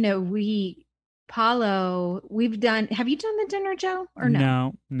 Palo, have you done the dinner, Joe, or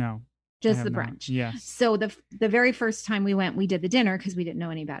no? No. just have the not. brunch. Yes. So the very first time we went, we did the dinner because we didn't know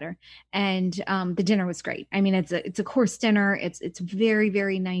any better, and the dinner was great. I mean, it's a course dinner. It's very,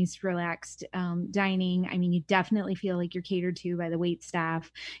 very nice, relaxed dining. I mean, you definitely feel like you're catered to by the wait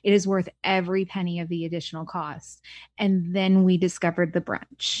staff. It is worth every penny of the additional cost. And then we discovered the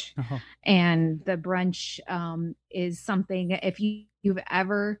brunch, Oh. and the brunch is something. If you've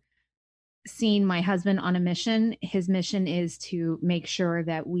ever seen my husband on a mission, his mission is to make sure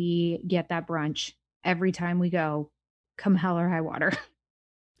that we get that brunch every time we go, come hell or high water.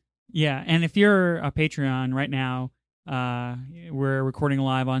 Yeah, and if you're a Patreon right now, we're recording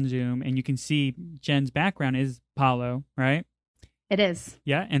live on Zoom, and you can see Jen's background is Paulo, right? It is.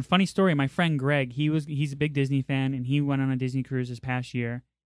 Yeah, and funny story, my friend Greg, he's a big Disney fan, and he went on a Disney cruise this past year,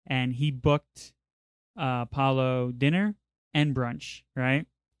 and he booked Paulo dinner and brunch, right?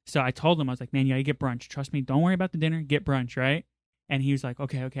 So I told him, I was like, man, you gotta get brunch. Trust me, don't worry about the dinner, get brunch, right? And he was like,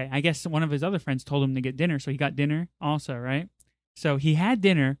 okay. I guess one of his other friends told him to get dinner, so he got dinner also, right? So he had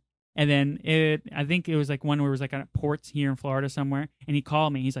dinner, and then I think it was like one where it was like at ports here in Florida somewhere, and he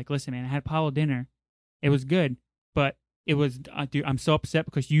called me. He's like, listen, man, I had Paulo dinner. It was good, but it was, dude, I'm so upset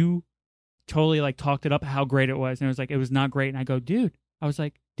because you totally like talked it up how great it was. And it was like, it was not great. And I go, dude, I was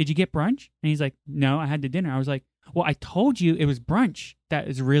like, did you get brunch? And he's like, no, I had the dinner. I was like, well, I told you it was brunch that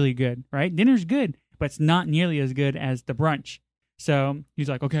is really good, right? Dinner's good, but it's not nearly as good as the brunch. So he's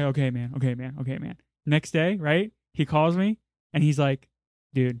like, okay, man. Next day, right? He calls me and he's like,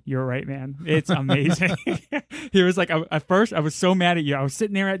 dude, you're right, man. It's amazing. He was like, at first, I was so mad at you. I was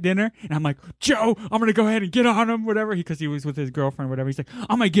sitting there at dinner, and I'm like, Joe, I'm going to go ahead and get on him, whatever. Because he was with his girlfriend, whatever. He's like,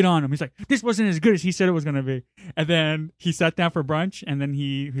 I'm going to get on him. He's like, this wasn't as good as he said it was going to be. And then he sat down for brunch, and then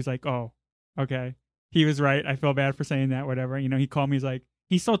he's like, oh, okay. He was right. I feel bad for saying that, whatever. You know, he called me. He's like,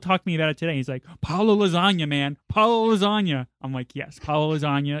 he still talked to me about it today. He's like, Paulo lasagna, man. Paulo lasagna. I'm like, yes, Paulo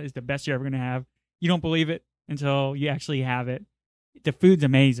lasagna is the best you're ever going to have. You don't believe it until you actually have it. The food's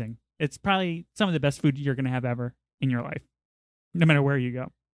amazing. It's probably some of the best food you're going to have ever in your life, no matter where you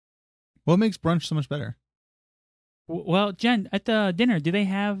go. What makes brunch so much better? Well, Jen, at the dinner, do they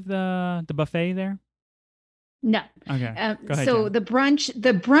have the buffet there? No. Okay. Go ahead, So Jen. the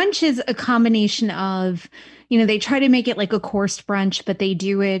brunch is a combination of, they try to make it like a coursed brunch, but they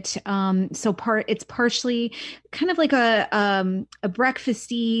do it. It's partially kind of like a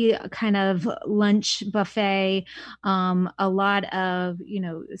breakfasty kind of lunch buffet. A lot of,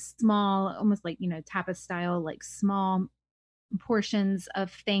 small, almost like, tapas style, like small portions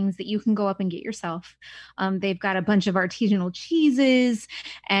of things that you can go up and get yourself. They've got a bunch of artisanal cheeses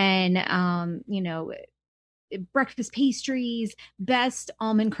and, breakfast pastries. Best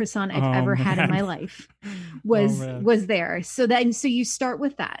almond croissant I've ever had in my life was there. So you start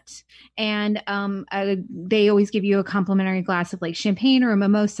with that, and they always give you a complimentary glass of like champagne or a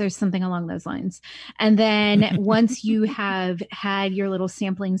mimosa or something along those lines. And then once you have had your little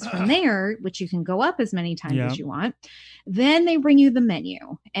samplings from there, which you can go up as many times as you want, then they bring you the menu,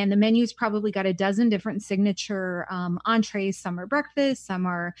 and the menu's probably got a dozen different signature entrees. Some are breakfast, some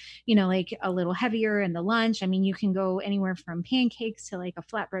are like a little heavier in the lunch. I mean, you can go anywhere from pancakes to like a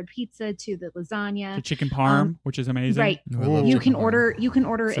flatbread pizza to the lasagna, the chicken parm, which is amazing. Right. Ooh. You can order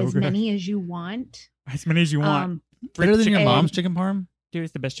So as good. many as you want. As many as you want. Better than your chicken- mom's chicken parm? Dude,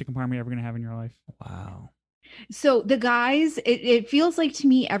 it's the best chicken parm you're ever going to have in your life. Wow. So the guys, it feels like to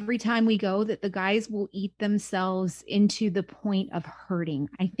me every time we go that the guys will eat themselves into the point of hurting.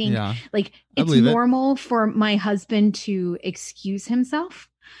 I think like I it's believe it. normal for my husband to excuse himself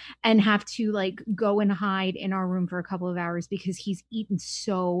and have to like go and hide in our room for a couple of hours because he's eaten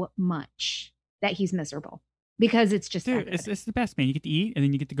so much that he's miserable because it's just Dude, that good. it's the best, man. You get to eat, and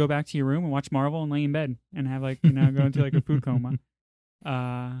then you get to go back to your room and watch Marvel and lay in bed and have like, go into like a food coma.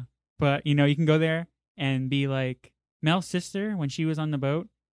 But you can go there and be like, Mel's sister, when she was on the boat,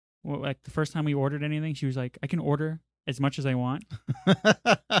 like the first time we ordered anything, she was like, I can order as much as I want.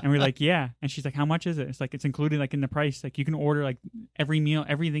 And we're like, yeah. And she's like, how much is it? It's like, it's included like in the price. Like you can order like every meal,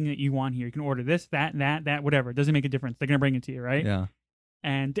 everything that you want here. You can order this, that, whatever. It doesn't make a difference. They're going to bring it to you, right? Yeah.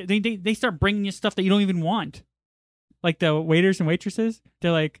 And they start bringing you stuff that you don't even want. Like the waiters and waitresses,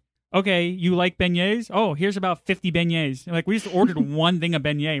 they're like, okay, you like beignets? Oh, here's about 50 beignets. Like we just ordered one thing of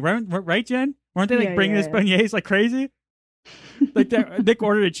beignet. Right, Jen? Weren't they like bringing us beignets like crazy? Like Nick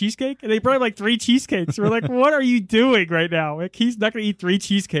ordered a cheesecake and they brought like 3 cheesecakes. We're like, what are you doing right now? Like he's not gonna eat 3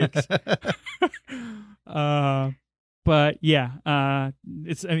 cheesecakes. But yeah,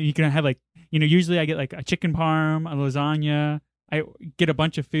 you can have like, usually I get like a chicken parm, a lasagna. I get a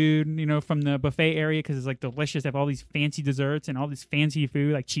bunch of food, from the buffet area because it's like delicious. They have all these fancy desserts and all this fancy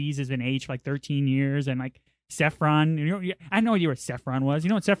food. Like cheese has been aged for like 13 years and like saffron. I know what saffron was. You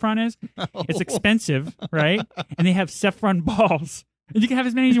know what saffron is? It's expensive, right? And they have saffron balls, and you can have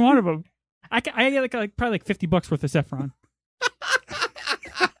as many as you want of them. I get like probably like $50 worth of saffron.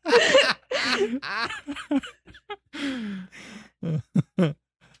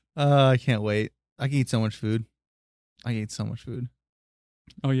 I can't wait. I can eat so much food.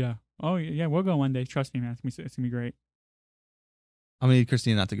 Oh yeah. We'll go one day. Trust me, man. It's gonna be great. I'm gonna need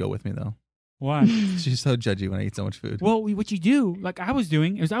Christina not to go with me though. Why? She's so judgy when I eat so much food. Well, what you do, like I was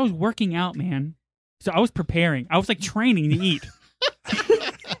doing, is I was working out, man. So I was preparing. I was like training to eat.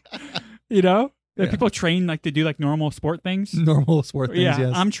 You know, like people train like to do like normal sport things. Normal sport things. Yeah,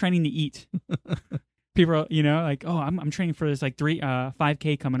 yes. I'm training to eat. People are, like, oh, I'm training for this like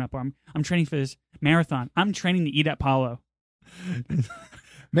 5K coming up, or I'm training for this marathon. I'm training to eat at Palo.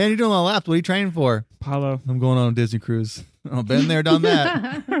 Man, you're doing a lot of laps. What are you training for? Palo. I'm going on a Disney cruise. I've been there, done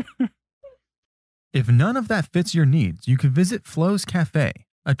that. If none of that fits your needs, you could visit Flo's Cafe,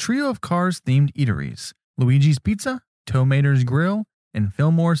 a trio of Cars-themed eateries, Luigi's Pizza, Tow Mater's Grill, and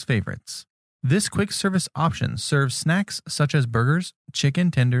Fillmore's Favorites. This quick service option serves snacks such as burgers,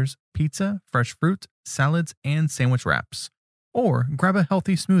 chicken tenders, pizza, fresh fruit, salads, and sandwich wraps. Or grab a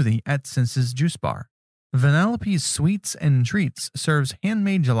healthy smoothie at Senses Juice Bar. Vanellope's Sweets and Treats serves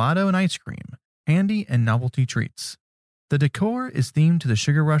handmade gelato and ice cream, handy and novelty treats. The decor is themed to the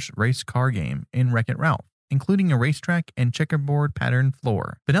Sugar Rush race car game in Wreck-It Ralph, including a racetrack and checkerboard patterned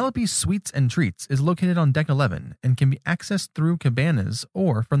floor. Vanellope's Sweets and Treats is located on Deck 11 and can be accessed through cabanas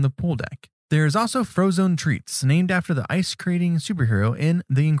or from the pool deck. There is also Frozone Treats, named after the ice-creating superhero in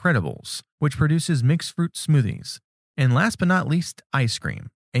The Incredibles, which produces mixed fruit smoothies. And last but not least, ice cream.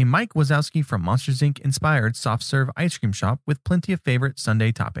 A Mike Wazowski from Monsters, Inc. inspired soft-serve ice cream shop with plenty of favorite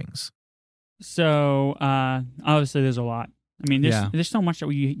sundae toppings. So, obviously there's a lot. I mean, there's so much that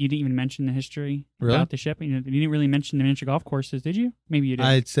you didn't even mention the history about the ship. You didn't really mention the miniature golf courses, did you? Maybe you did.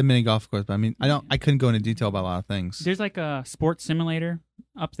 I said mini golf course, but I mean, I couldn't go into detail about a lot of things. There's like a sports simulator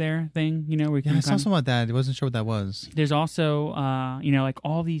up there thing, where you can I saw something about that. I wasn't sure what that was. There's also, like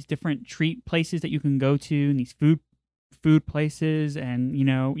all these different treat places that you can go to, and these food places, and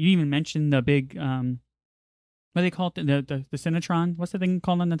you even mentioned the big, what do they call it? The Cinetron. What's the thing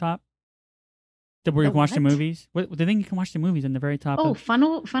called on the top? Where you can watch the movies. What the thing you can watch the movies on the very top? Oh,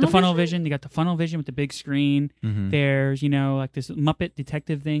 funnel vision. They got the funnel vision with the big screen. Mm-hmm. There's like this Muppet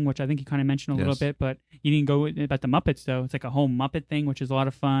detective thing, which I think you kind of mentioned a little bit, but you didn't go about the Muppets though. It's like a whole Muppet thing, which is a lot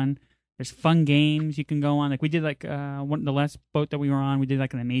of fun. There's fun games you can go on. Like we did the last boat that we were on. We did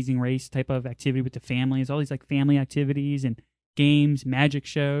like an Amazing Race type of activity with the families. All these like family activities and games, magic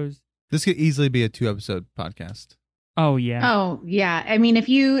shows. This could easily be a 2-episode podcast. Oh yeah. I mean, if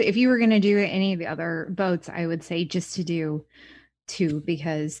you were going to do any of the other boats, I would say just to do 2,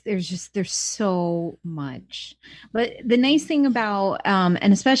 because there's so much. But the nice thing about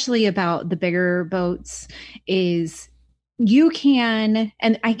and especially about the bigger boats is you can,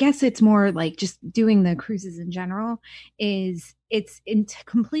 and I guess it's more like just doing the cruises in general, is it's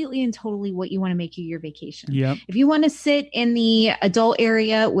completely and totally what you want to make your vacation. Yep. If you want to sit in the adult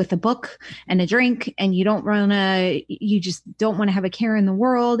area with a book and a drink, and you just don't want to have a care in the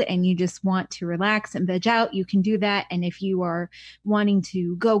world, and you just want to relax and veg out, you can do that. And if you are wanting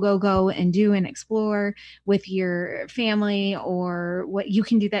to go and do and explore with your family or what, you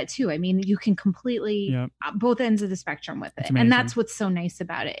can do that too. I mean, you can completely both ends of the spectrum with it. And that's what's so nice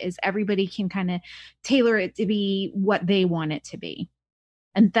about it, is everybody can kind of tailor it to be what they want it to be.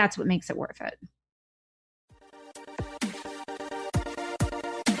 And that's what makes it worth it.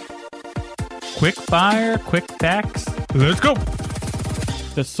 Quick fire, quick facts. Let's go.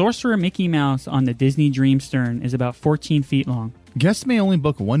 The Sorcerer Mickey Mouse on the Disney Dream Stern is about 14 feet long. Guests may only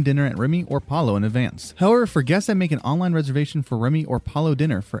book one dinner at Remy or Palo in advance. However, for guests that make an online reservation for Remy or Palo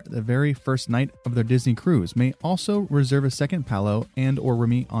dinner for the very first night of their Disney cruise may also reserve a second Palo and or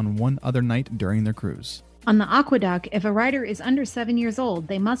Remy on one other night during their cruise. On the Aqueduct, if a rider is under 7 years old,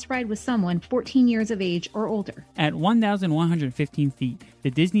 they must ride with someone 14 years of age or older. At 1,115 feet, the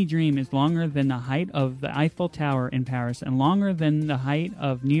Disney Dream is longer than the height of the Eiffel Tower in Paris and longer than the height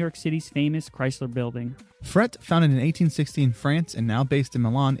of New York City's famous Chrysler Building. Fret, founded in 1860 in France and now based in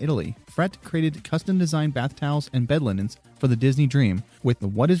Milan, Italy, Fret created custom-designed bath towels and bed linens for the Disney Dream with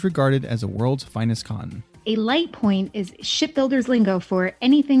what is regarded as the world's finest cotton. A light point is shipbuilders lingo for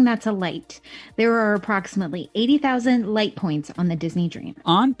anything that's a light. There are approximately 80,000 light points on the Disney Dream.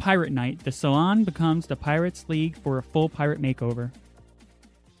 On Pirate Night, the salon becomes the Pirates League for a full pirate makeover.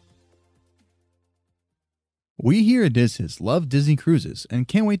 We here at DizHiz love Disney cruises and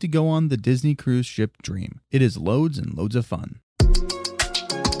can't wait to go on the Disney cruise ship Dream. It is loads and loads of fun.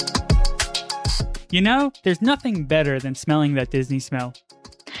 You know, there's nothing better than smelling that Disney smell.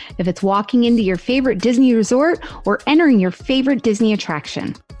 If it's walking into your favorite Disney resort or entering your favorite Disney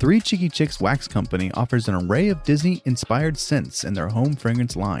attraction. Three Cheeky Chicks Wax Company offers an array of Disney-inspired scents in their home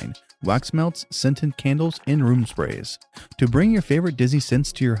fragrance line. Wax melts, scented candles, and room sprays. To bring your favorite Disney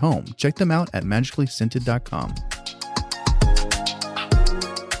scents to your home, check them out at magicallyscented.com.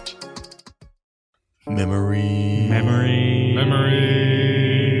 Memories.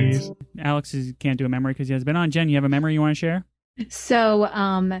 Alex can't do a memory because he hasn't been on. Jen, you have a memory you want to share? So,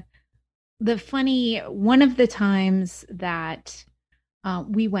 one of the times that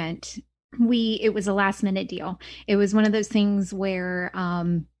we went, it was a last minute deal. It was one of those things where,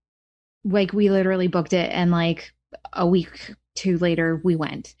 we literally booked it and like a week two later we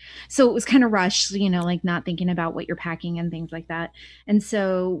went. So it was kind of rushed, not thinking about what you're packing and things like that. And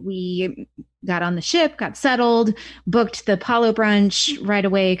so we got on the ship, got settled, booked the Apollo brunch right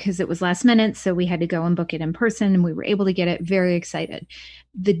away because it was last minute. So we had to go and book it in person, and we were able to get it. Very excited.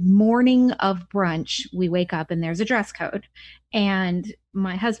 The morning of brunch, we wake up and there's a dress code, and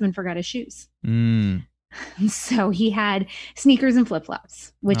my husband forgot his shoes. So he had sneakers and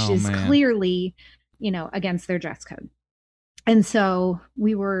flip-flops, which is clearly, against their dress code. And so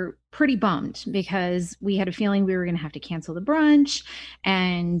we were pretty bummed because we had a feeling we were going to have to cancel the brunch,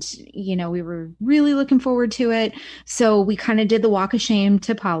 and, we were really looking forward to it. So we kind of did the walk of shame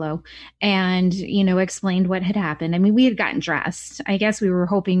to Paulo and, explained what had happened. I mean, we had gotten dressed. I guess we were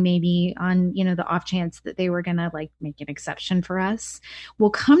hoping maybe on, the off chance that they were going to make an exception for us.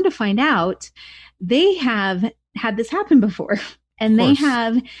 Well, come to find out, they have had this happen before, and they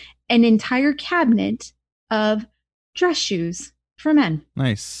have an entire cabinet of dress shoes for men.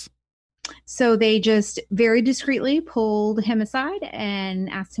 Nice. So they just very discreetly pulled him aside and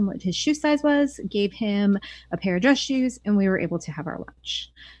asked him what his shoe size was, gave him a pair of dress shoes, and we were able to have our lunch.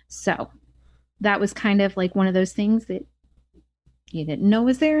 So that was kind of like one of those things that you didn't know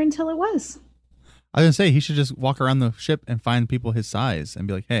was there until it was. I was going to say, he should just walk around the ship and find people his size and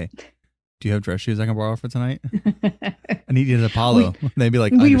be like, hey, do you have dress shoes I can borrow for tonight? I need you to Apollo. They'd be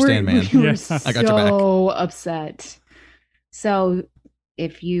like, I understand, man. We were I got your back. So upset. So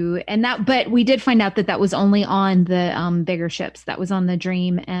but we did find out that was only on the bigger ships. That was on the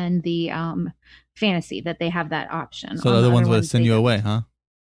Dream and the Fantasy, that they have that option. So the other ones would send you away, huh?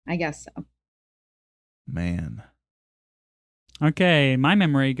 I guess so. Man. Okay, my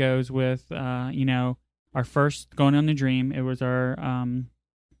memory goes with, our first going on the Dream. It was our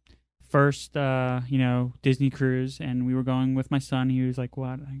first, Disney cruise, and we were going with my son. He was like,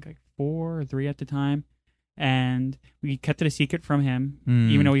 I think like 4 or 3 at the time. And we kept it a secret from him,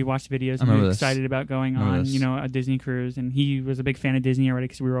 even though we watched videos and we were excited about going on, a Disney cruise. And he was a big fan of Disney already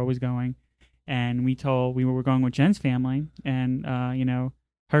because we were always going. And we were going with Jen's family, and,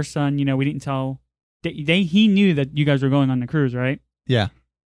 her son, we didn't tell, he knew that you guys were going on the cruise, right? Yeah.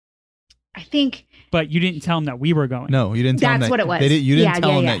 I think. But you didn't tell him that we were going. No, you didn't tell him that. That's what it was. You didn't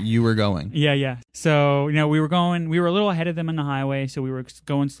tell him that you were going. Yeah. So, we were a little ahead of them on the highway, so we were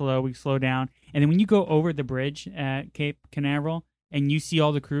going slow. We slowed down. And then when you go over the bridge at Cape Canaveral and you see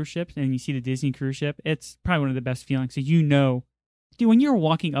all the cruise ships and you see the Disney cruise ship, it's probably one of the best feelings. So dude, when you're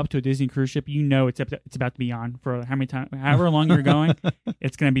walking up to a Disney cruise ship, it's about to be on for however long you're going.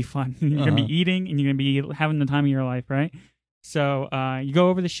 It's going to be fun. You're going to be eating and you're going to be having the time of your life, right? So you go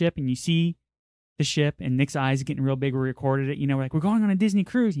over the ship and you see the ship, and Nick's eyes are getting real big. We recorded it. We're like, we're going on a Disney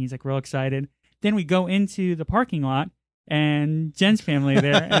cruise. And he's like real excited. Then we go into the parking lot, and Jen's family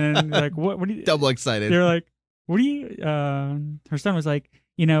there, and they're like, what are you? Double excited. They're like, what are you? Her son was like,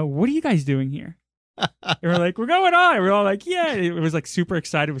 what are you guys doing here? And we're like, we're going on. And we're all like, yeah. It was like super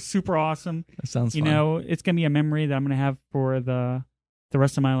excited. It was super awesome. That sounds fun. It's going to be a memory that I'm going to have for the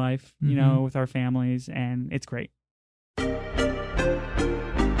rest of my life, with our families, and it's great.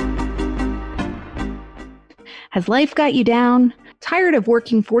 Has life got you down? Tired of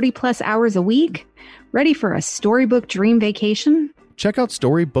working 40+ hours a week? Ready for a storybook dream vacation? Check out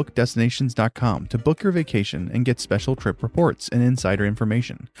StorybookDestinations.com to book your vacation and get special trip reports and insider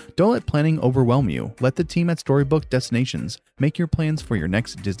information. Don't let planning overwhelm you. Let the team at Storybook Destinations make your plans for your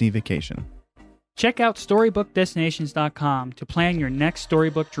next Disney vacation. Check out StorybookDestinations.com to plan your next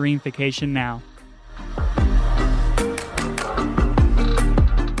storybook dream vacation now.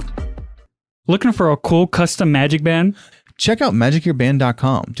 Looking for a cool custom Magic Band? Check out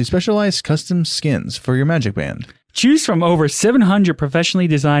MagicYourBand.com to specialize custom skins for your Magic Band. Choose from over 700 professionally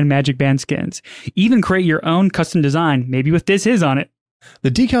designed Magic Band skins. Even create your own custom design, maybe with This Is on it.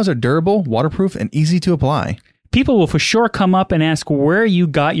 The decals are durable, waterproof, and easy to apply. People will for sure come up and ask where you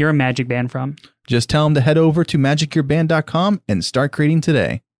got your Magic Band from. Just tell them to head over to MagicYourBand.com and start creating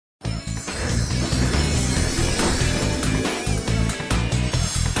today.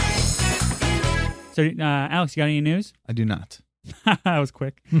 So, Alex, you got any news? I do not. That was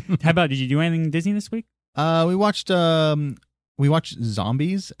quick. How about, did you do anything Disney this week? We watched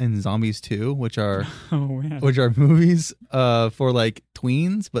Zombies and Zombies 2, which are Oh, yeah. which are movies for like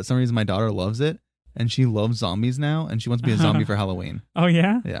tweens, but for some reason my daughter loves it and she loves zombies now and she wants to be a zombie for Halloween. Oh,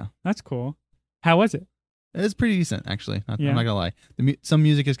 yeah? Yeah. That's cool. How was it? It's pretty decent, actually. Yeah. I'm not gonna lie. Some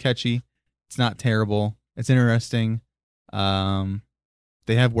music is catchy. It's not terrible. It's interesting.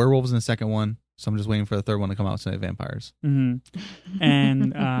 They have werewolves in the second one, so I'm just waiting for the third one to come out. So they have vampires. Mm-hmm.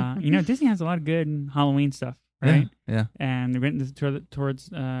 And Disney has a lot of good Halloween stuff, right? Yeah. And they're getting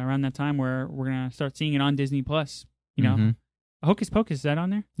towards around that time where we're gonna start seeing it on Disney Plus. You know, Mhm. Hocus Pocus, is that on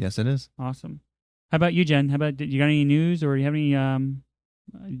there? Yes, it is. Awesome. How about you, Jen? How about, you got any news, or do you have any?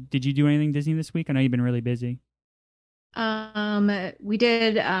 Did you do anything Disney this week? I know you've been really busy. We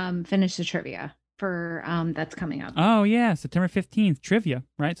did finish the trivia for that's coming up. Oh yeah, September 15th, trivia,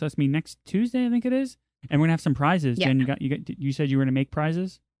 right? So that's me next Tuesday, I think it is, and we're gonna have some prizes. Yeah. Jen, you said you were gonna make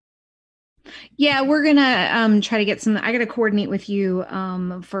prizes. Yeah, we're gonna try to get some. I gotta coordinate with you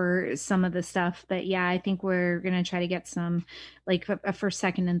for some of the stuff, but yeah, I think we're gonna try to get some like a first,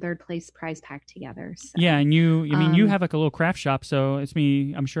 second, and third place prize pack together. So. Yeah, and you have like a little craft shop, so it's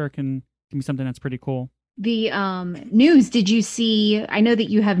me. I'm sure it can be something that's pretty cool. The news. Did you see? I know that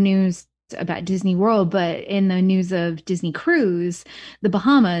you have news about Disney World, but in the news of Disney Cruise, the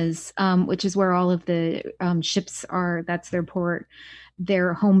Bahamas, which is where all of the ships are, that's their port,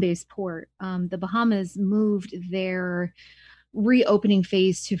 their home-based port. The Bahamas moved their reopening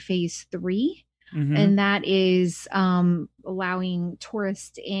phase to phase 3. Mhm. And that is allowing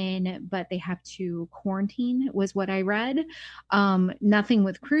tourists in, but they have to quarantine, was what I read. Nothing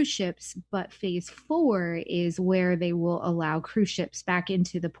with cruise ships, but phase 4 is where they will allow cruise ships back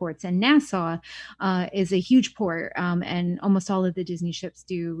into the ports. And Nassau is a huge port, and almost all of the Disney ships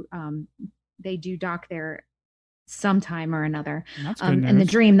do. They do dock there sometime or another. That's good And the news.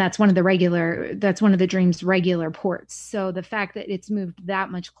 Dream, that's one of the Dream's regular ports. So the fact that it's moved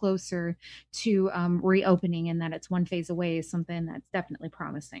that much closer to reopening and that it's one phase away is something that's definitely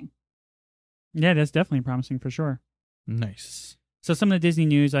promising. Yeah, that's definitely promising for sure. Nice. So some of the Disney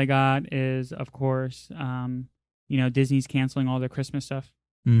news I got is, of course, Disney's canceling all their Christmas stuff.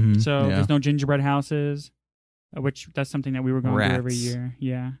 Mm-hmm. So there's no gingerbread houses, which that's something that we were going to do every Rats. year.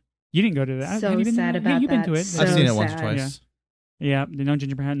 Yeah. You didn't go to that. So Have you been sad to, about you've been that. to it. So I've seen it once or sad. twice. Yeah, no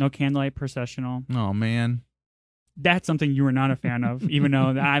gingerbread, no candlelight processional. Oh man. That's something you were not a fan of, even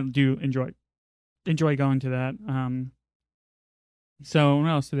though I do enjoy going to that. So what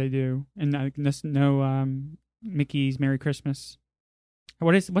else do they do? And no Mickey's Merry Christmas.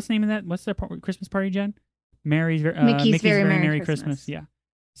 What's the name of that? What's their Christmas party, Jen? Mickey's Very Merry Christmas. Yeah.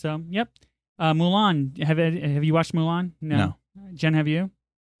 So yep. Mulan. Have you watched Mulan? No. Jen, have you?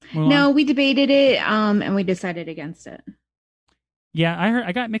 Mulan? No, we debated it and we decided against it. Yeah,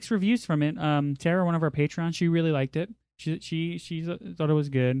 I got mixed reviews from it. Tara, one of our patrons, she really liked it. She thought it was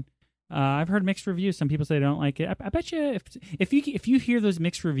good. I've heard mixed reviews. Some people say they don't like it. I bet you if you hear those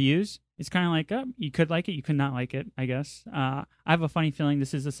mixed reviews, it's kind of like, oh, you could like it, you could not like it, I guess. I have a funny feeling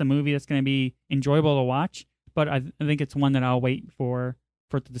this is just a movie that's going to be enjoyable to watch, but I think it's one that I'll wait for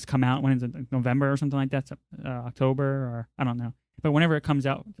it to just come out. When is it, November or something like that? October, or I don't know. But whenever it comes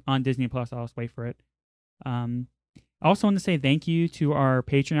out on Disney Plus, I'll just wait for it. I also want to say thank you to our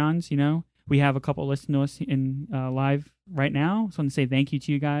Patreons. We have a couple listening to us in live right now. So I want to say thank you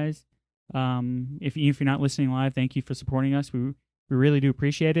to you guys. If you're not listening live, thank you for supporting us. We really do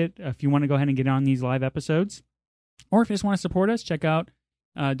appreciate it. If you want to go ahead and get on these live episodes, or if you just want to support us, check out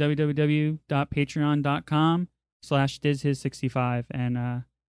www.patreon.com/DizHis65. And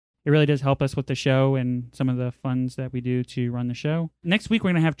it really does help us with the show and some of the funds that we do to run the show. Next week, we're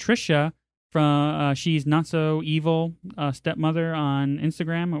going to have Trisha from She's Not So Evil Stepmother on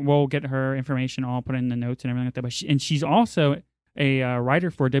Instagram. We'll get her information all put in the notes and everything like that. But she's also a writer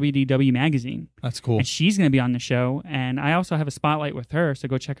for WDW Magazine. That's cool. And she's going to be on the show. And I also have a spotlight with her, so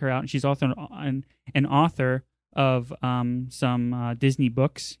go check her out. And she's also an author of some Disney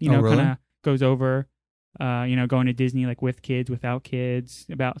books. Really? Kind of goes over, going to Disney like with kids, without kids,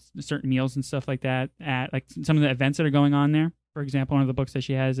 about certain meals and stuff like that. At like some of the events that are going on there. For example, one of the books that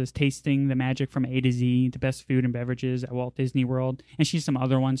she has is Tasting the Magic from A to Z, the best food and beverages at Walt Disney World. And she's some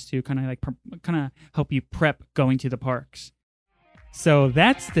other ones too, kind of help you prep going to the parks. So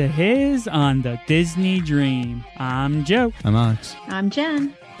that's the His on the Disney Dream. I'm Joe. I'm Alex. I'm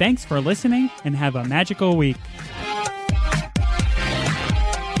Jen. Thanks for listening and have a magical week.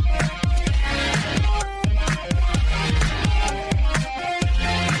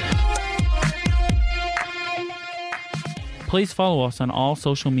 Please follow us on all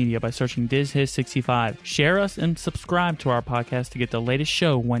social media by searching DizHiz65. Share us and subscribe to our podcast to get the latest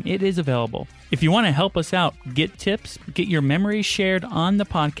show when it is available. If you want to help us out, get tips, get your memories shared on the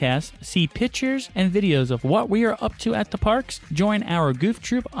podcast, see pictures and videos of what we are up to at the parks, join our goof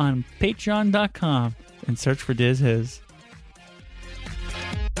troop on patreon.com and search for DizHiz.